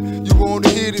right, you wanna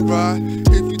hit it right.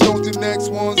 If you don't, the next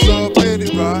one's up in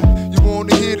it right. You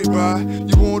wanna hit it right,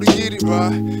 you wanna get it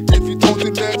right. If you don't,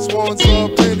 the next one's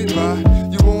up in it right.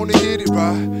 You wanna hit it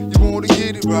right, you wanna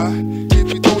get it right.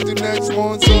 If you don't, the next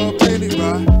one's up in it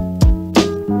right.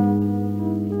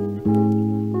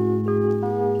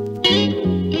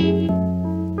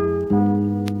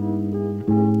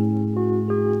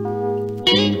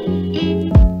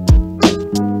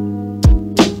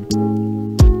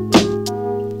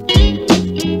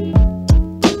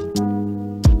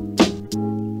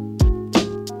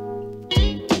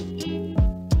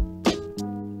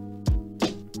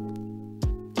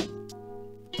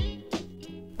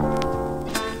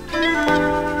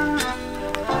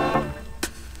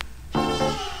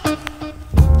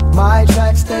 My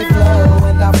tracks stay flow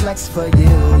and I flex for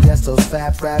you. Yes, those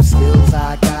fat rap skills,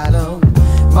 I got 'em.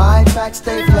 My tracks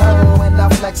stay flow and I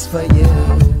flex for you.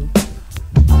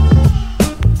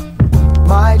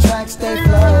 My tracks they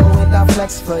flow and I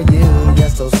flex for you.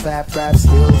 Yes, those fat rap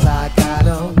skills I got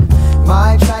 'em.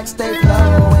 My tracks they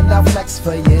flow and I flex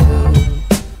for you.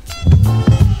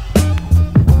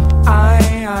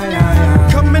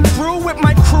 Coming through with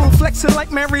my crew, flexing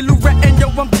like Mary Lorette, and yo,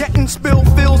 I'm getting spilled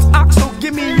fills ox, so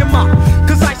give me your mop,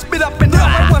 cause I spit up and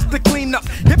I wants to clean up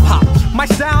hip-hop. My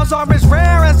styles are as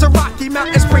rare as a Rocky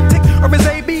Mountain spring tick or as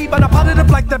AB, but I potted up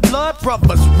like the Blood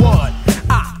Brothers would.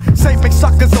 Say make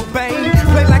suckers obey,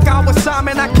 play like I was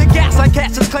Simon, I kick ass like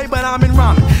Cassius Clay, but I'm in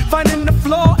rhyming. Finding the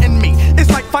flaw in me, it's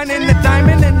like finding a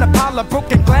diamond in a pile of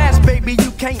broken glass, baby,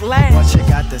 you can't last. What you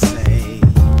got to say?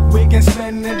 We can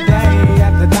spend the day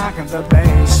at the dock of the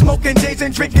bay, smoking J's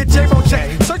and drinking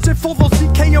J-Ro-J, searching for those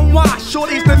DKNY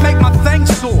shorties that make my thing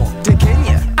sore. Can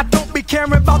ya? I don't be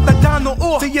caring about the down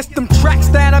or see it's them tracks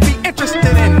that I be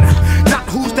interested in, not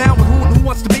who's down with who and who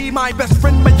wants to be my best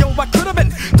friend. But yo, I could have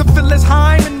been the Phyllis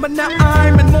Hyman, but now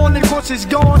I'm in mourning, cause she's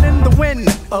gone in the wind.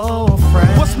 Oh,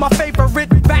 friend, what's my favorite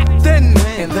back then?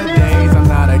 In the days I'm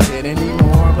not a kid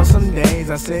anymore, but some days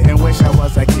I sit and wish I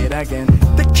was a kid again.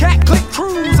 The Cat Clique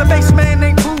Cruise, a bass man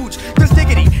named Pooge, Chris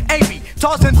Diggity, A.B.,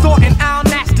 Tarzan Thought and Al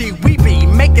Nasty. We be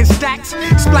making stacks,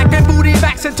 splacking booty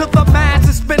backs into the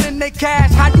masses, spending they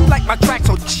cash. How you like my track?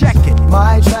 So check it.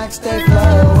 My tracks they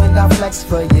flow and I flex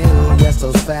for you. Yes,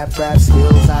 those fat rap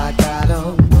skills I got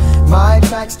 'em. My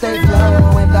tracks they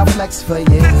flow and I flex for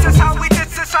you. This is how we do.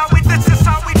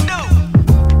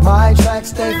 My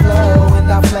tracks they flow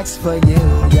and I flex for you.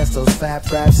 Yes, those fat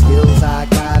rap skills I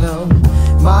got 'em.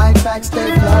 My tracks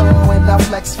they flow and I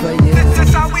flex for you. This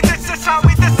is how we do.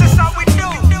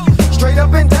 Straight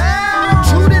up and down,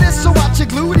 true to this, so watch your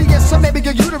gluteus or maybe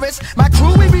your uterus. My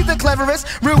crew, we be the cleverest,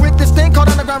 real with this thing called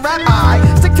underground rap. I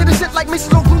stick to the shit like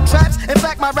Mrs. No glue traps. In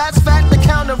fact, my rap's fat to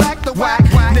counteract the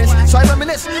whackness. So I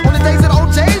reminisce on the days at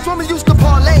OJ's when we used to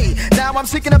parlay. Now I'm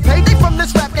seeking a payday from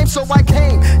this rap game, so I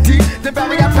came deep. Then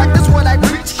Barry, I practice what I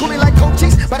preach. Call me like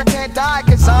coaches, but I can't die,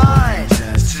 cause I'm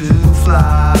just too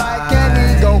fly. Like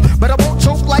an ego, but I won't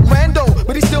choke like Rando,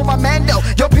 but he's still my Mando.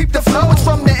 Yo, peep the flow, it's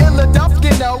from the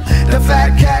Philadelphia, you know. The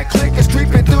Fat Cat Clique is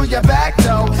creeping through your back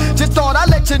door. Just thought I'd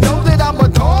let you know that I'm a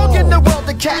dog in the world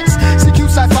of cats. CQ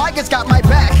Sci-Fi has got my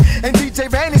back, and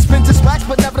DJ Randy spins his wax,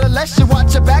 but nevertheless you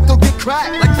watch your back, don't get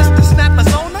cracked. Like Mr.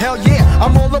 Snapper's on. Hell yeah,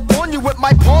 I'm all up on you with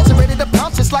my paws and ready to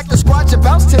pounce. It's like the squad, you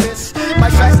bounce to this. My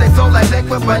tracks they flow like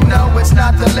liquid, but no, it's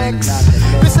not the links.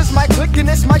 This is my clique and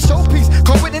it's my showpiece.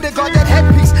 Caught with it to guard that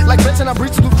headpiece. Like Benson, I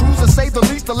breach through crews to say the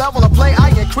least. The level of play I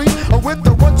increase, or with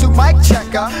the 1-2 mic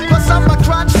checker. Plus I'm a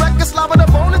crotch wrecker, slobbing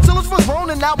the bone until it's was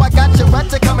rolling. Now I got your red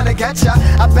to coming to get ya.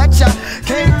 I bet ya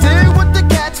can't deal with the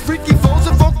cats, freaky flows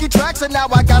and funky tracks, and now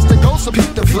I got to go, so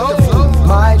peep the flow.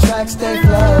 My tracks they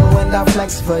flow and I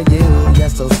flex for you.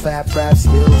 Yes, those fat rap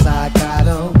skills I got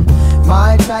 'em.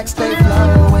 My tracks they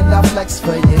flow and I flex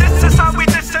for you. This is how we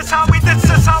do.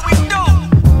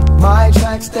 My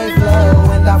tracks they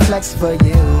flow and I flex for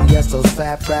you. Yes, those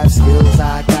fat rap skills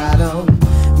I got 'em.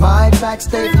 My tracks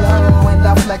they flow and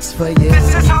I flex for you.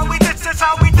 This is how we do.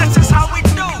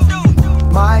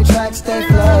 My tracks they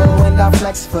flow and I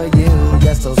flex for you.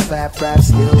 Yes, those fat rap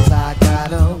skills I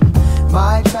got 'em.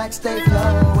 My tracks they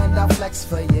flow and I flex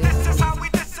for you. This is how we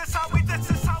do.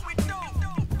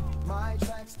 My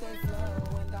tracks they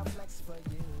flow and I flex for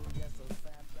you. Yes, those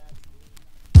fat rap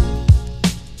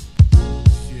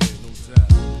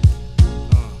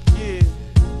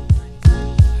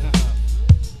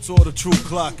To all the true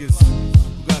clockers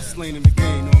who got slain in the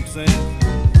game, know what I'm saying?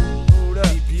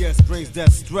 EPS brings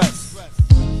that stress.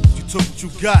 You took what you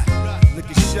got, lick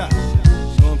a shot. You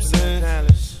know what I'm saying?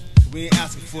 We ain't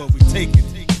asking for it, we take it.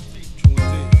 True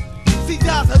indeed. See,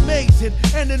 that's amazing,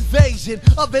 an invasion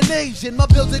of an Asian. My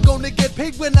bills are gonna get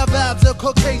paid when I vibes are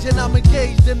Caucasian. I'm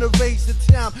engaged in the race of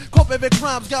time. Corporate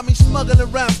crimes got me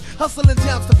smuggling rhymes, hustling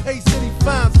towns to pay city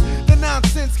fines. The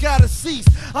nonsense gotta cease.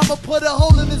 I'ma put a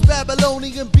hole in this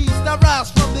Babylonian beast. I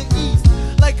rise from the east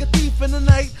like a thief in the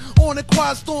night, on a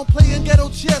quad storm, playing ghetto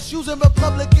chess, using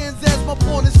Republicans as my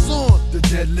pawn is on. The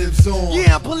dead lives on.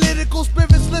 Yeah, I'm political,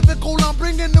 spirits lyrical. I'm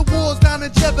bringing the wars down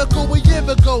in Jericho a year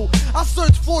ago. I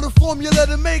searched for the formula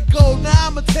to make gold. Now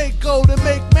I'ma take gold and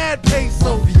make mad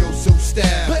peso. Mafioso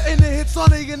style. Putting the hits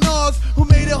on A&Rs who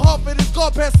made it hard for this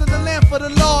God, passing the land for the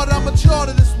Lord. I'm a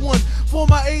charter this one for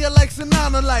my A likes and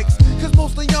nana likes. Cause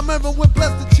most of y'all remember when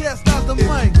blessed the chastise the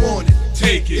mic. If you want it,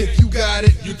 take it. If you got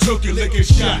it, you took it, lick a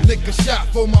shot. Lick a shot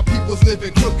for my people's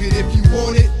living crooked. If you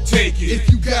want it, take it. If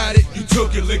you got it, you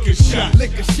took it, lick a shot.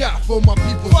 Lick a shot for my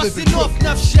people's living crooked. Busting off,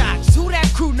 now shots. Who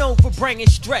that crew known for bringing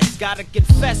stress? Gotta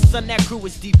confess, son, that crew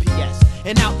is DPS.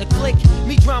 And out the click,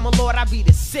 me drama lord, I be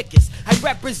the sickest. I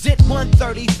represent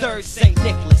 133rd St.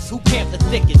 Nicholas, who camp the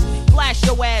thickest. Flash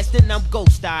your ass, then I'm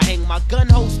ghost. I hang my gun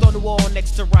host on the wall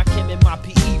next to Rakim and my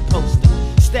PE poster.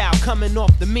 Style coming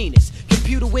off the meanest.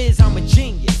 Computer whiz, I'm a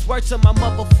genius. Word to my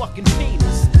motherfucking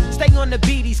penis. Stay on the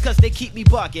beaties cause they keep me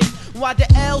bugging. While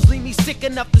the L's leave me sick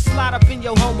enough to slide up in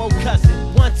your homo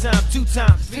cousin. 1 time, 2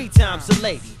 times, 3 times a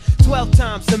lady. 12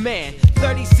 times a man,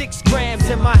 36 grams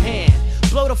in my hand.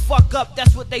 Blow the fuck up,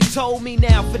 that's what they told me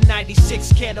now. For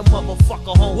 96, can a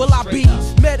motherfucker home. Well, I be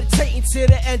meditating to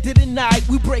the end of the night.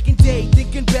 We breaking day,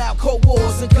 thinking about cold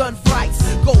wars and gunfights.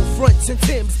 Gold fronts and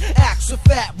Timbs, axe with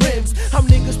fat rims. How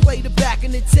niggas play the back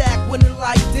and attack when the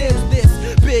light dims. This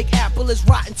big apple is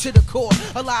rotten to the core.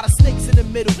 A lot of snakes in the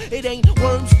middle, it ain't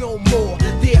worms no more.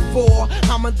 Therefore,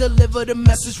 I'ma deliver the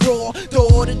message raw.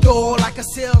 Door to door, like a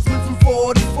salesman from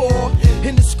 44.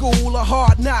 In the school of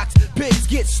hard knocks, pigs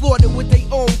get slaughtered with their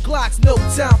own Glocks. No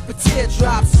time for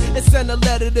teardrops. And send a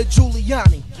letter to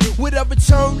Giuliani with a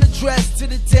return address to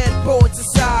the dead poet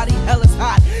society. Hell is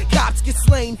hot, cops get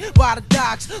slain by the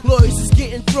docks. Lawyers is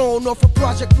getting thrown off of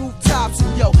project rooftops.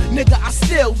 And yo, nigga, I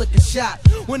still lick a shot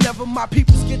whenever my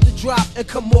peoples get the drop and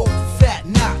come off fat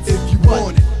knots. If you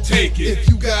want it, take it. If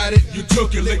you got it, you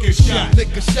took it, lick a shot.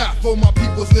 Lick a shot for my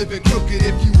peoples living crooked.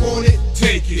 If you want it,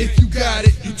 take it. If you got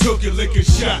it, you took it, lick a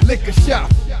shot. Lick a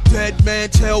shot. Dead man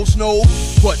tells no,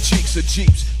 butt cheeks of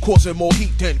Jeeps, causing more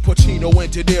heat than Pacino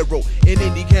and De Niro in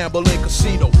indie gambling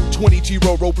casino. 20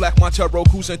 G-Roro, Black Montero,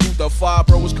 cruising through the 5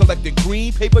 bros, collecting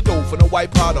green paper dough for the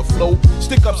white powder flow.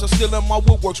 Stick-ups are still in my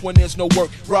woodworks when there's no work.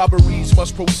 Robberies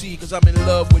must proceed, cause I'm in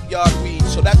love with yard weed,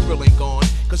 so that thrill ain't gone.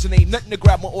 Cause it ain't nothing to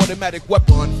grab my automatic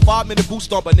weapon. 5-minute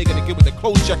boost on a nigga to get with the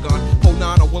clothes check on.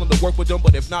 Vol.9, I'm willing to work with them,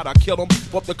 but if not, I kill him.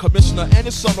 Bump the commissioner and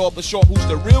his son off the shore, who's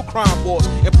the real crime boss.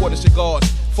 Imported cigars,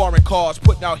 foreign cars,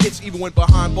 putting out hits even when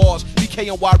behind bars.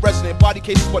 BKNY resident, body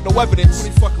cases but no evidence.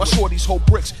 My shorties hold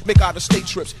bricks, make out of state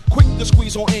trips. Quick to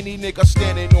squeeze on any nigga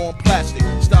standing on plastic.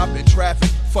 Stop in traffic,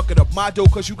 fucking up my dough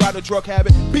cause you got a drug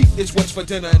habit. Beef is what's for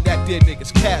dinner and that dead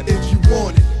nigga's cabbage. If you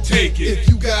want it, take it. If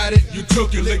you got it, you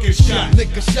took it, lick a shot.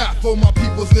 Lick a shot for my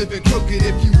peoples living crooked.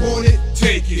 If you want it,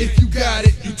 take it. If you got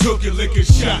it, you took it, lick a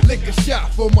shot. Lick a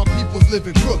shot for my peoples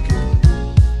living crooked.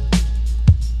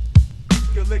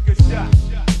 Lick a shot.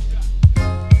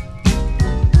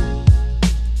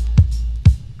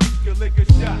 Lick a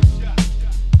shot.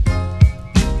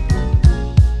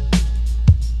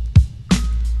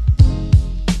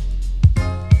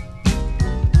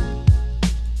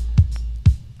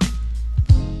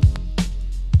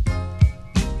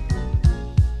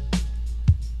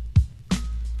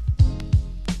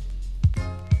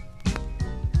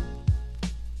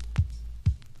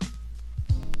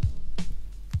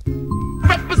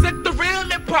 Represent the real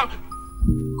hip hop.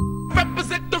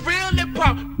 Represent the real hip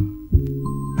hop.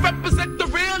 Represent the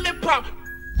real hip hop.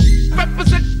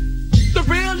 Represent the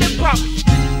real hip hop.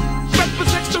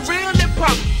 Represent the real hip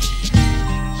hop.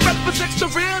 Represent the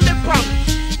real hip hop.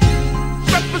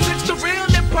 Represent the real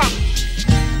hip hop.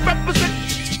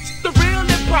 Represent the real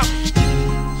hip hop.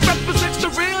 Represent the real hip hop. Represent the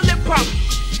real hip hop.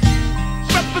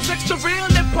 Represent the real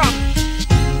hip hop.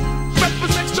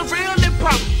 Represent the real hip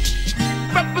hop.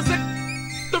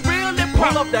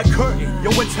 Pull up that curtain,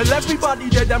 yo, and tell everybody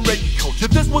that I'm ready, coach.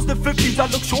 If this was the 50s, I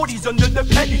look shorties under the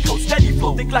petticoat. Steady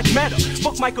flow, think like matter.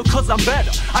 Fuck Michael, cause I'm better.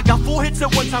 I got 4 hits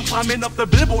at one time, climbing up the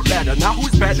Billboard ladder. Now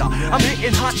who's better? I'm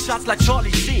hitting hot shots like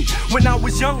Charlie Sheen. When I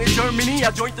was young in Germany,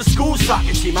 I joined the school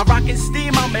soccer team. I rockin'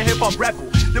 steam, I'm a hip-hop rebel.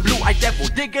 The blue-eyed devil,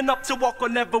 digging up to walk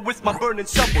on never with my burning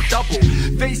shovel. Double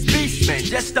face beast man,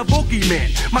 just a boogeyman.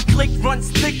 My clique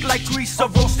runs thick like grease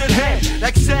of roasted ham.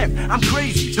 Like Sam, I'm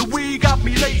crazy, the weed got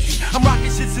me lazy. I'm rocking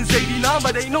shit since 89,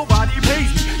 but ain't nobody pays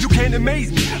me. You can't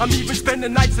amaze me, I'm even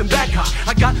spending nights in Bangkok.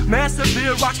 I got massive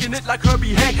beer, rocking it like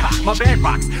Herbie Hancock. My band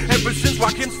rocks, ever since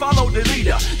Harleckinz followed the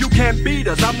leader. You can't beat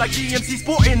us, I'm like DMC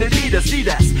sporting Adidas. See,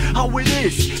 that's how it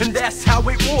is, and that's how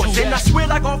it was. And I swear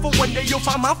like all for one day you'll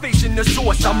find my face in the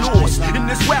source. I'm lost in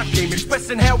this rap game,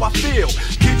 expressing how I feel.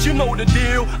 Kid, you know the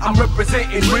deal, I'm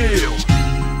representing real.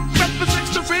 Represent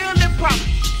the real hip hop.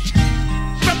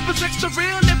 Represent the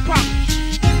real hip hop.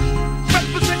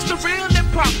 Represent the real hip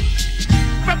hop.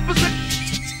 Represent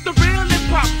the real hip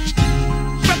hop.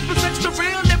 Represent the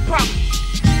real hip hop.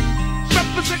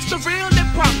 Represent the real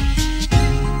hip hop.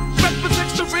 Represent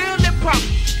the real hip hop.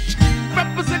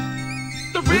 Represent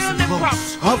the real hip hop.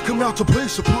 I've come out to play,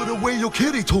 so put away your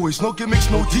kitty toys. No gimmicks,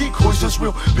 no decoys, just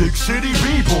real big city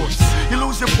b-boys. You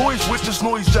lose your poise with this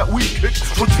noise that we kick.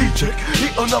 Strategic,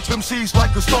 eating up MCs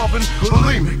like a starving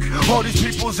bulimic. All these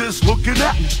peoples is looking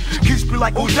at me. Keeps me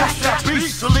like, oh, that's that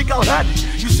beast, so leak out at it.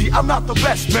 You see, I'm not the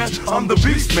best, man, I'm the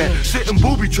beast, man. Sitting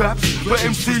booby traps for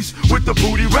MCs with the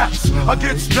booty raps. I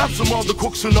get snaps from all the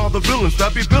crooks and all the villains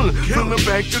that be billing, filling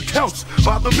bank accounts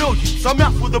by the millions. I'm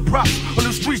out for the props on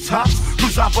the street tops,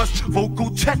 cause I bust vocal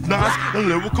tech knives and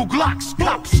lyrical glocks.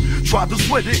 Cops try to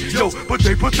sweat it, yo, but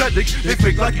they pathetic. They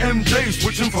fake like MJ,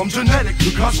 switching from genetic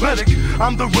to cosmetic.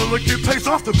 I'm the real, it pays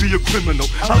off to be a criminal.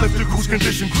 I left the cruise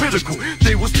condition critical.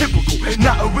 They was typical,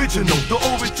 not original. The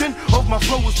origin of my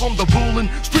flow is from the Bullin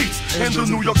streets and the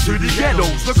New York City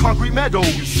ghettos, the concrete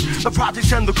meadows, the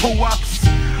projects and the co-ops.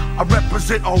 I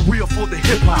represent all real for the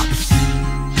hip-hops.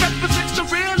 Represent the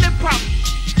real hip-hop.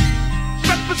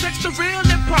 Represent the real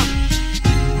hip-hop.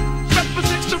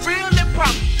 Represent the real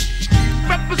hip-hop.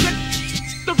 Represent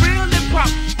the real hip-hop.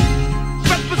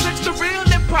 Represent the real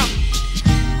hip-hop.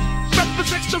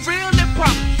 Represent the real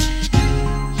hip-hop.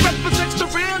 Represent the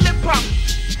real hip-hop.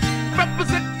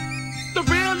 Represent the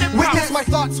real hip-hop. Witness my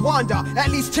thoughts wander, at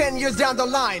least 10 years down the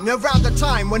line. Around the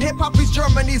time when hip-hop reached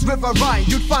Germany's River Rhine,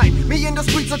 you'd find me in the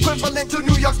streets equivalent to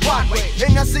New York's Broadway.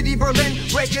 In the city, Berlin,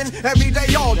 breaking every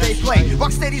day, all day play.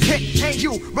 Rocksteady's hit, hey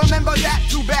you, remember that?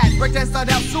 Too bad, breakdance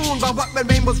started out soon, but what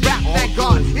remained was rap, thank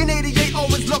God. In 88,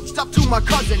 always looked up to my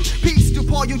cousin. Peace to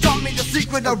Paul, you taught me the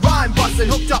secret of rhyme bustin'.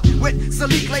 Hooked up with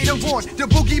Salik later on, the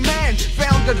boogeyman.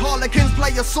 Founded Harleckinz,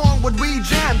 play a song with we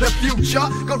jam. The future,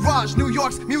 garage, New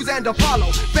York's Muse and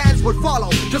Apollo. Fans would follow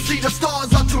to see the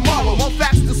stars of tomorrow. More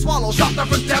facts to swallow. Shot the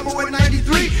first demo in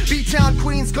 '93. B-Town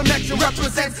Queens connection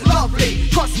represents lovely.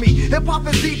 Trust me, hip-hop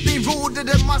is deeply rooted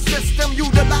in my system.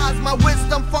 Utilize my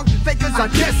wisdom, funk fakers, I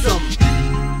diss them.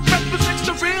 Represent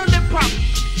the real hip-hop.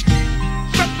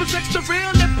 Represent the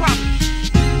real hip-hop.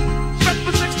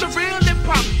 Represent the real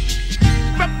hip-hop.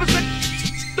 Represent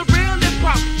the real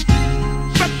hip-hop.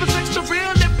 Represent the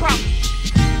real hip-hop.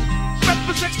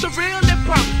 Represent the real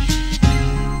hip-hop.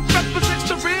 Represent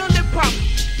the real hip-hop.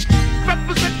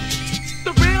 Represent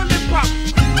the real hip-hop.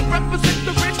 Represent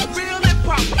the real hip-hop. Represent the real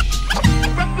hip-hop.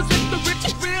 Represent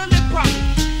the real hip-hop.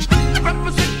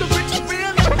 Represent the real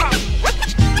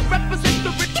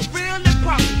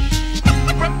hip-hop.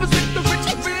 Represent the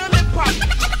real hip-hop.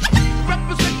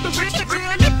 Represent the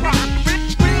real hip-hop.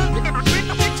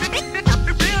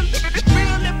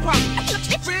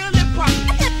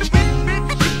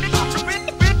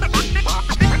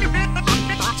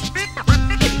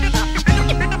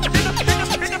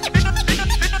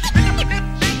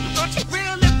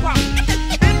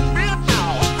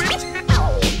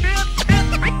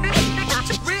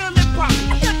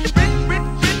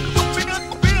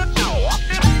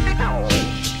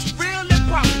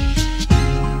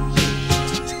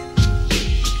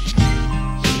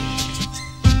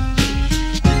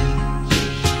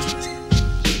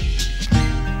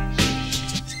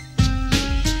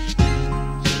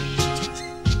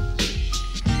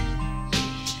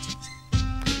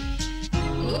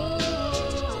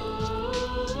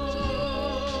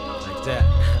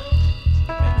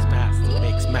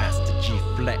 Mixmaster,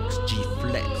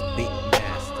 G-Flexxx, Big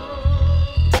Master.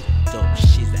 Dope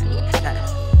shit that.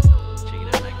 Check it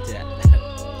out like that.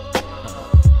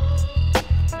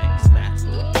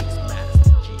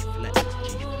 Mixmaster, G-Flexxx.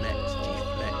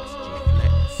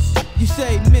 You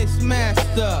say Miss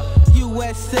Master,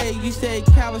 USA, you say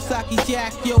Kawasaki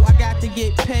Jack, yo, I got to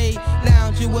get paid.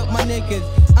 Lounging with my niggas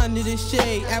under the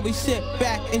shade, and we sit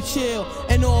back and chill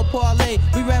and all parlay.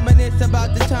 We reminisce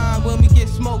about the time when we get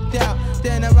smoked out.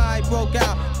 Then a ride broke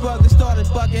out, brothers started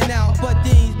bugging out, but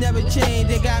things never changed.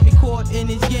 They got me caught in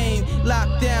this game,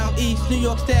 locked down, East New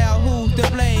York style. Who's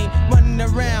to blame? Running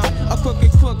around a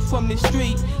crooked crook from the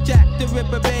street. Jack the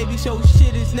Ripper, baby, so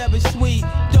shit is never sweet.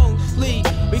 Don't sleep,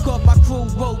 because my crew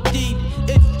roll deep.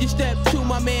 If you step to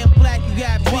my man Black, you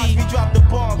got beat. Watch me drop the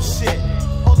bomb shit.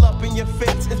 Hold up in your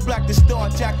face, it's Black the Star,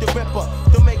 Jack the Ripper.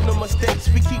 Don't make no mistakes,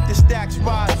 we keep the stacks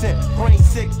rising.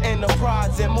 Brainsick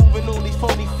enterprise and moving all these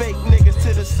phony fake niggas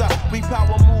to the side. We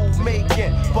power move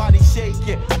making, body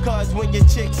shaking. Cause when your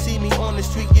chick see me on the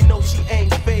street, you know she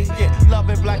ain't faking.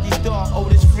 Loving Blackie Star, oh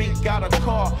this freak got a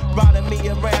car, riding me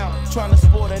around, trying to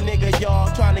sport a nigga,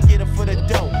 y'all, trying to get her for the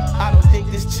dough. I don't think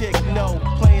this chick know,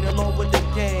 playing along with the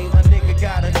game, a nigga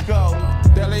gotta go.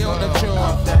 Deli on the tune.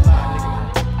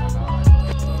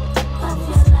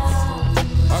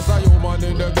 As a human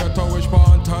in the ghetto, which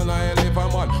part and I live a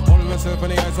man. Hold myself in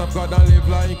the eyes of God and live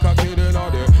like a kid in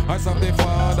the eyes of the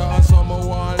Father. And someone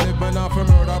want live enough for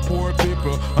murder poor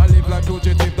people. I live like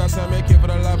fugitive, that's why I make it for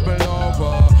the life below.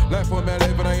 Life for me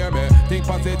living, I hear me. Think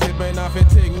positive, man, not fi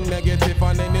think negative.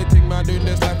 And anything man do in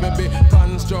this life will be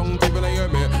constructive, I hear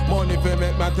me. Money for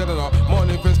make my tell no.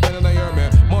 Money for spending, I hear me.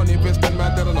 Money for spend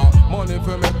my tell no. Money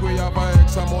for make we have a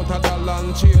X amount of dollar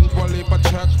and change for leap a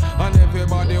check. And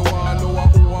everybody want know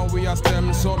who and we a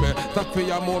stem. So me talk for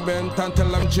your moment and tell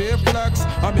them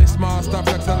G-Flexxx. I miss Master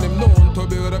Flex and them known to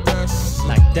be the best.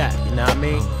 Like that, you know what I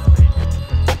mean?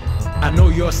 I know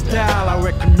your style, I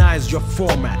recognize your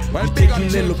format. You taking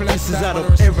little pieces out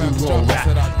of every raw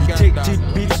rap. You take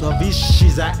tidbits of his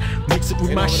shizak, mix it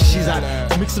with my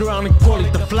shizak, mix it around and call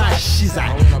it the fly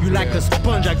shizak. You like a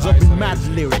sponge absorbing mad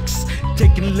lyrics,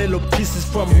 taking little pieces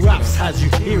from raps as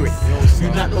you hear it.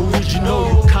 You're not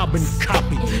original, you carbon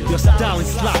copy. Your style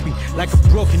is sloppy, like a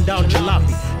broken down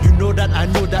jalopy. You know that, I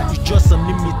know that, you're just an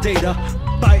imitator.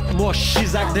 Bite more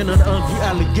shizak than an hungry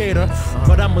alligator.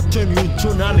 But I'ma turn you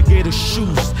into an alligator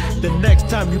shoes. The next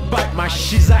time you bite my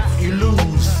shizak, you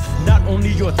lose. Not only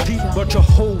your teeth, but your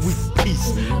whole with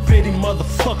peace. Petty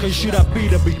motherfucker, should I be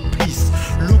the big piece?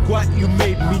 Look what you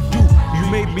made me do,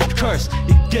 you made me curse.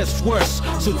 It gets worse,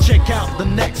 so check out the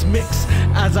next mix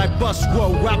as I bust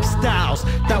world rap styles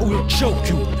that will choke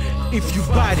you if you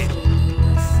bite it.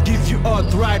 Give you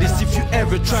arthritis if you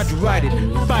ever try to write it,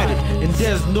 fight it, and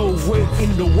there's no way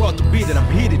in the world to beat it. I'm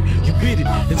hit it, you beat it,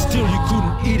 and still you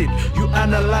couldn't eat it. You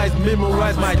analyze,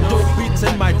 memorize my dope beats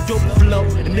and my dope flow,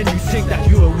 and then you think that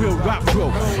you're a real rap bro.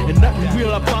 And nothing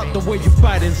real about the way you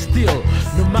fight and steal.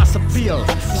 No mass appeal,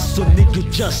 so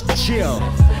nigga just chill.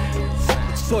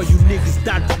 It's for you niggas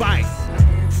that bite.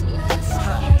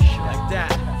 Like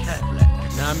that.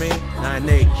 Know what I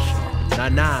mean?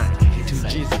 9-8, 9-9, 2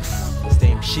 Jesus.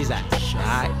 Same shizak,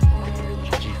 alright?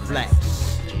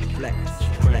 G-Flexxx, G-Flexxx,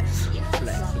 G-Flexxx,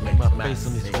 G-Flexxx. Make my face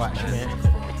on this watch, man.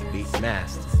 Beat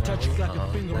master. Touch you like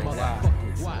a finger, motherfucker.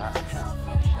 Watch.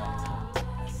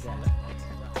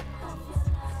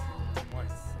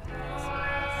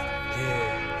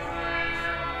 Yeah.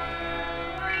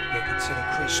 Make it to the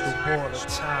crystal ball of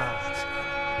time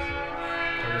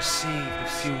and receive the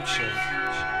future.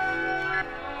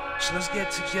 So let's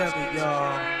get together,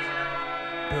 y'all.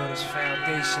 Build this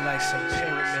foundation like some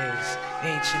pyramids,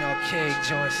 ancient archaic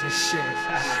joints and shit.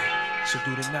 So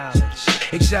do the knowledge.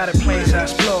 Exotic planes I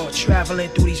explore, traveling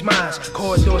through these minds.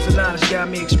 Corridors of knowledge got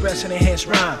me expressing enhanced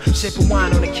rhyme. Sipping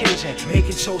wine on occasion,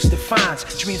 making toast defines.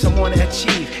 Dreams I wanna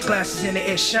achieve, glasses in the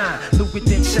air shine. Look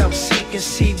within self, seek and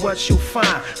see what you'll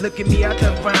find. Look at me, I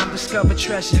can rhyme, discover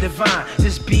treasure divine.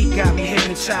 This beat got me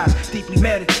hypnotized, deeply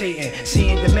meditating.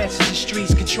 Seeing dimensions in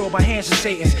streets controlled by hands of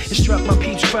Satans. It struck my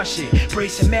peeps, crush it,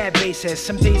 bracing mad bases.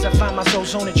 Some days I find myself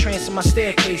zoning trance in my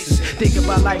staircases. Think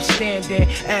about life standing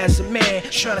as a man,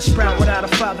 trying to sprout without a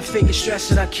father figure,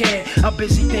 stressing I can't. I'm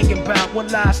busy thinking about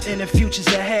what lies in the futures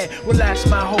ahead. Relax,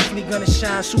 my hopefully gonna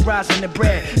shine, so rise in the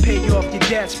bread. Pay you off your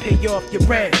debts, pay you off your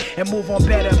rent, and move on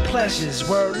better pleasures.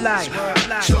 Word life.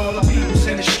 To all the peoples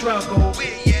in the struggle,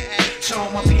 to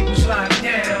all my peoples locked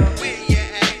down,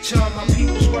 to all my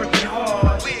peoples working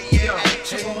hard,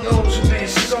 to all those who've been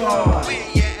scarred,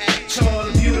 to all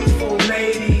the beautiful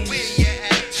ladies,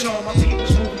 to all my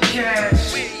peoples moving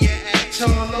cash, to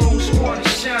all those who wanna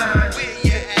shine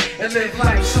and live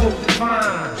life so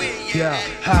divine. Yeah,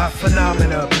 high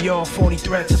phenomena, beyond phony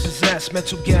threats to possess.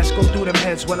 Mental gas go through them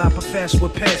heads while I profess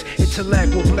with pets.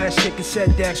 Intellect will bless shit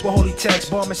cassette decks with holy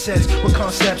text, bombing sets with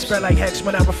concepts spread like hex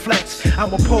when I reflect.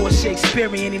 I'm a poet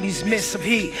Shakespearean in these mists of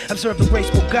heat. Observe the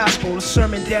graceful gospel, a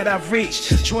sermon that I've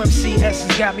reached. True MC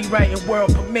essence got me writing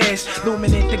world premieres.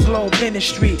 Illuminate the globe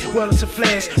industry, world into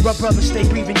flares. Rub brothers stay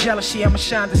breathing jealousy, I'ma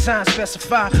shine design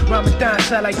specify. Ramadan,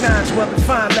 sound like nines, well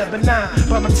defined, Lebanon.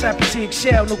 By my telepathic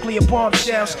shell, nuclear bomb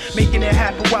shells. Making it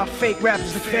happen while fake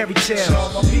rappers and fairy tales. To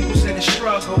all my peoples in the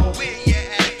struggle,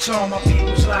 to all my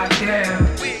peoples locked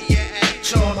down,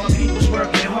 to all my peoples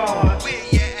working hard,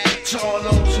 to all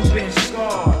those who've been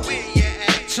scarred,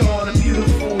 to all the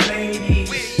beautiful ladies,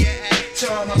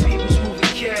 to all my peoples moving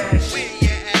cash,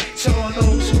 to all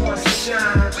those who want to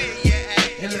shine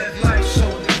and live life so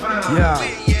divine.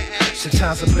 Yeah.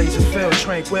 Sometimes I blaze a field,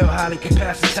 tranquil, highly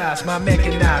capacitized. My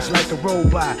mechanized like a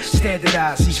robot,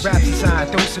 standardized. These raps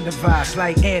designed, dosing the vibes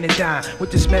like anodyne.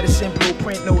 With this medicine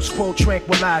blueprint, notes quote,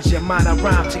 tranquilize your mind. I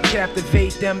rhyme to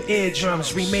captivate them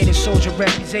eardrums. Remaining soldier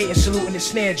representing, saluting the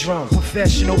snare drum.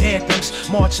 Professional anthems,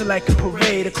 marching like a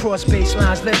parade. Across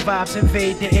baselines, lit vibes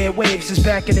invade the airwaves. Since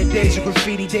back in the days of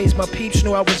graffiti days, my peeps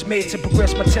knew I was made to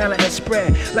progress my talent and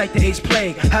spread like the AIDS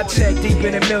plague. High tech, deep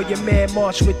in a million man,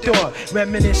 march with thought.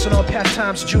 Reminiscing on past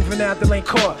times, juvenile that ain't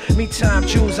caught. Meantime,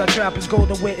 jewels I drop is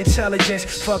golden with intelligence.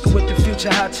 Fucking with the future,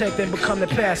 high tech, then become the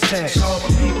past tense. To all my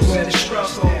peoples in the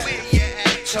struggle,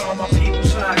 to all my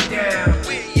peoples locked down,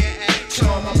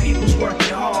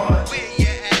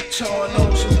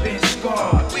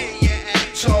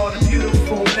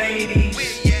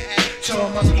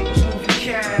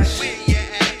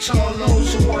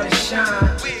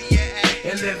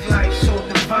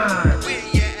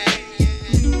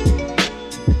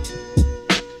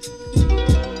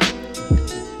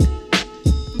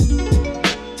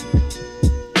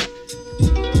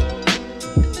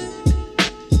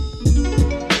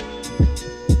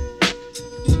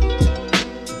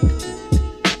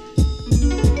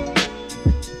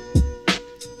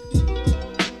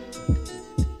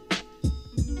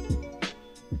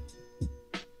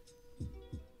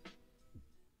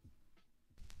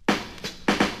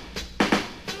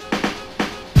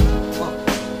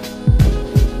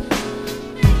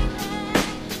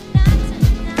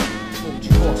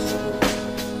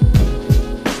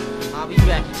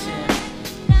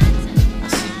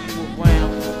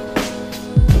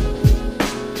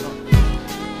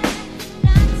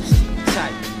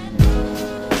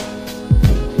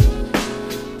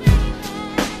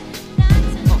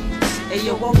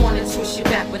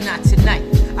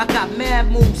 I got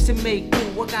mad moves to make,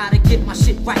 ooh, I gotta get my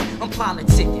shit right. I'm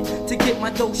politicking, to get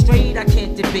my dough straight, I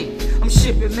can't debate. I'm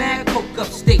shipping mad coke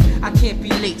upstate, I can't be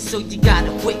late, so you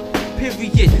gotta wait.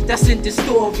 Period, that's in the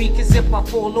story. Cause if I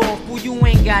fall off, well, you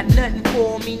ain't got nothing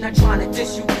for me. Not trying to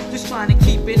diss you, just trying to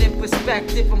keep it in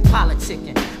perspective. I'm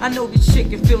politicking, I know this shit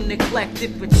can feel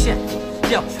neglected, but check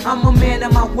it. Yo, I'm a man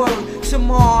of my word.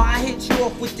 Tomorrow I hit you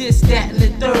off with this, that, and the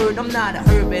third. I'm not a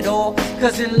herb at all,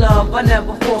 cause in love I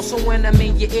never fall. So when I'm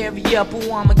in your area,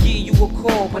 boo, I'ma give you a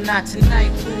call. But not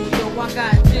tonight, boo, yo, I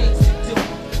got things to do.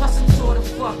 Plus I'm sort of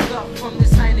fucked up from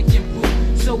this Heineken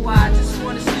brew. So I just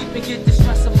wanna sleep and get the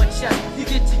stress on my chest. You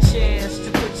get your chance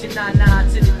to put your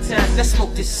 9-9 to the test. Let's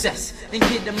smoke this cess and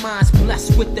get the minds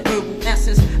blessed with the herbal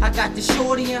essence. I got the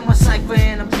shorty in my cipher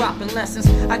and I'm dropping lessons.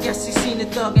 I guess you seen the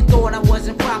thug and thought I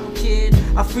wasn't proper, kid.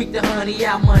 I freaked the honey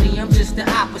out money, I'm just the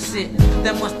opposite.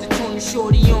 That must have turned the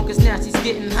shorty on, cause now she's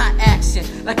getting hot action.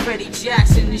 Like Freddie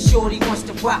Jackson, the shorty wants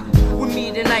to rock with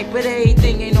me tonight, but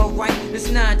everything ain't alright. It's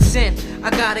 9:10, I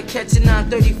gotta catch a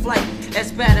 9:30 flight.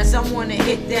 As bad as I wanna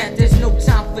hit that, there's no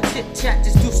time for chit-chat,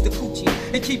 just deuce the coochie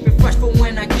and keep it fresh for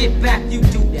when I get back. You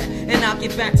do that, and I'll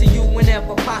get back to you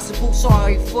whenever possible.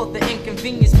 Sorry for the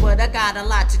inconvenience, but I got a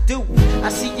lot to do. I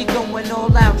see you going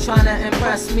all out trying to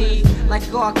impress me, like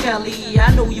R. Kelly.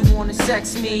 I know you wanna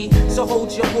sex me, so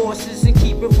hold your horses and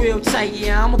keep it real tight.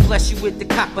 Yeah, I'ma bless you with the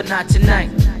cop, but not tonight.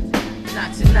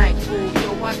 Not tonight, fool.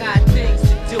 Yo, I got things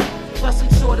to do. Plus I'm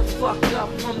sort of fucked up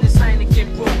from this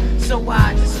Heineken brew. So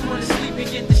I just wanna sleep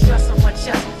and get the stress on my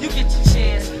chest. You get your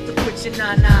chance to put your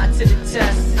 9-9 to the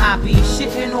test. I be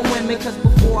shitting on women cause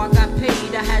before I got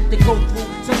paid I had to go through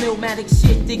some illmatic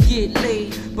shit to get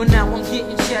laid. But now I'm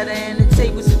getting cheddar and the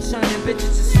tables are turning.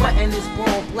 Bitches are sweating this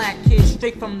bald black kid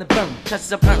straight from the burn.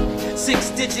 Cause I earned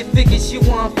 6-digit figures, you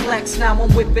want flex. Now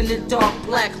I'm whipping the dark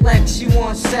black Lex, you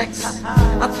want sex.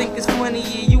 I think it's funny,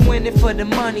 yeah, you in it for the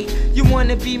money. You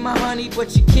wanna be my honey,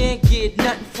 but you can't get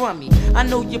nothing from me. I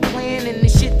know you're playing and the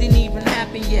shit didn't even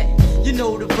happen yet. You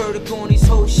know the verdict on these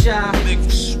hoes shy.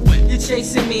 You're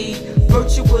chasing me,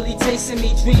 virtually tasting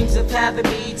me. Dreams of having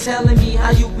me, telling me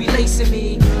how you be lacing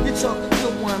me. You're talking to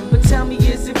one, but tell me,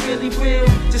 is it really real?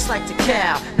 Just like the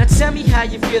cow, now tell me how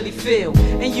you really feel.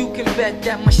 And you can bet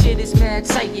that my shit is mad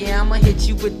tight. Yeah, I'ma hit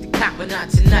you with the cop, but not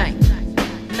tonight.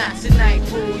 Not tonight,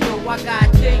 boo, yo, I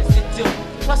got things to do.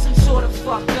 Plus I'm sort of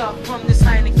fucked up from this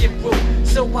Heineken brew.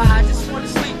 So I just wanna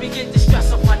sleep and get the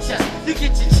stress off my chest. You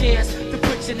get your chance to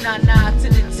put your 9-9 to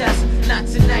the test. Not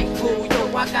tonight, boo,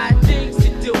 yo, I got things to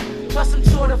do. Plus I'm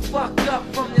sort of fucked up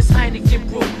from this Heineken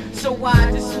brew. So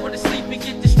I just wanna sleep and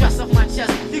get the stress off my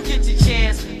chest. You get your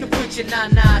chance to put your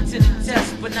 9-9 to the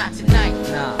test, but not tonight.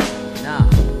 Nah.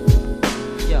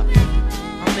 Yo,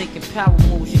 I'm making power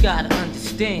moves, you gotta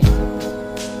understand.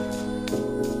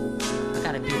 I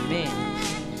gotta be a man.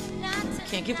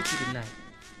 Can't give it to you tonight.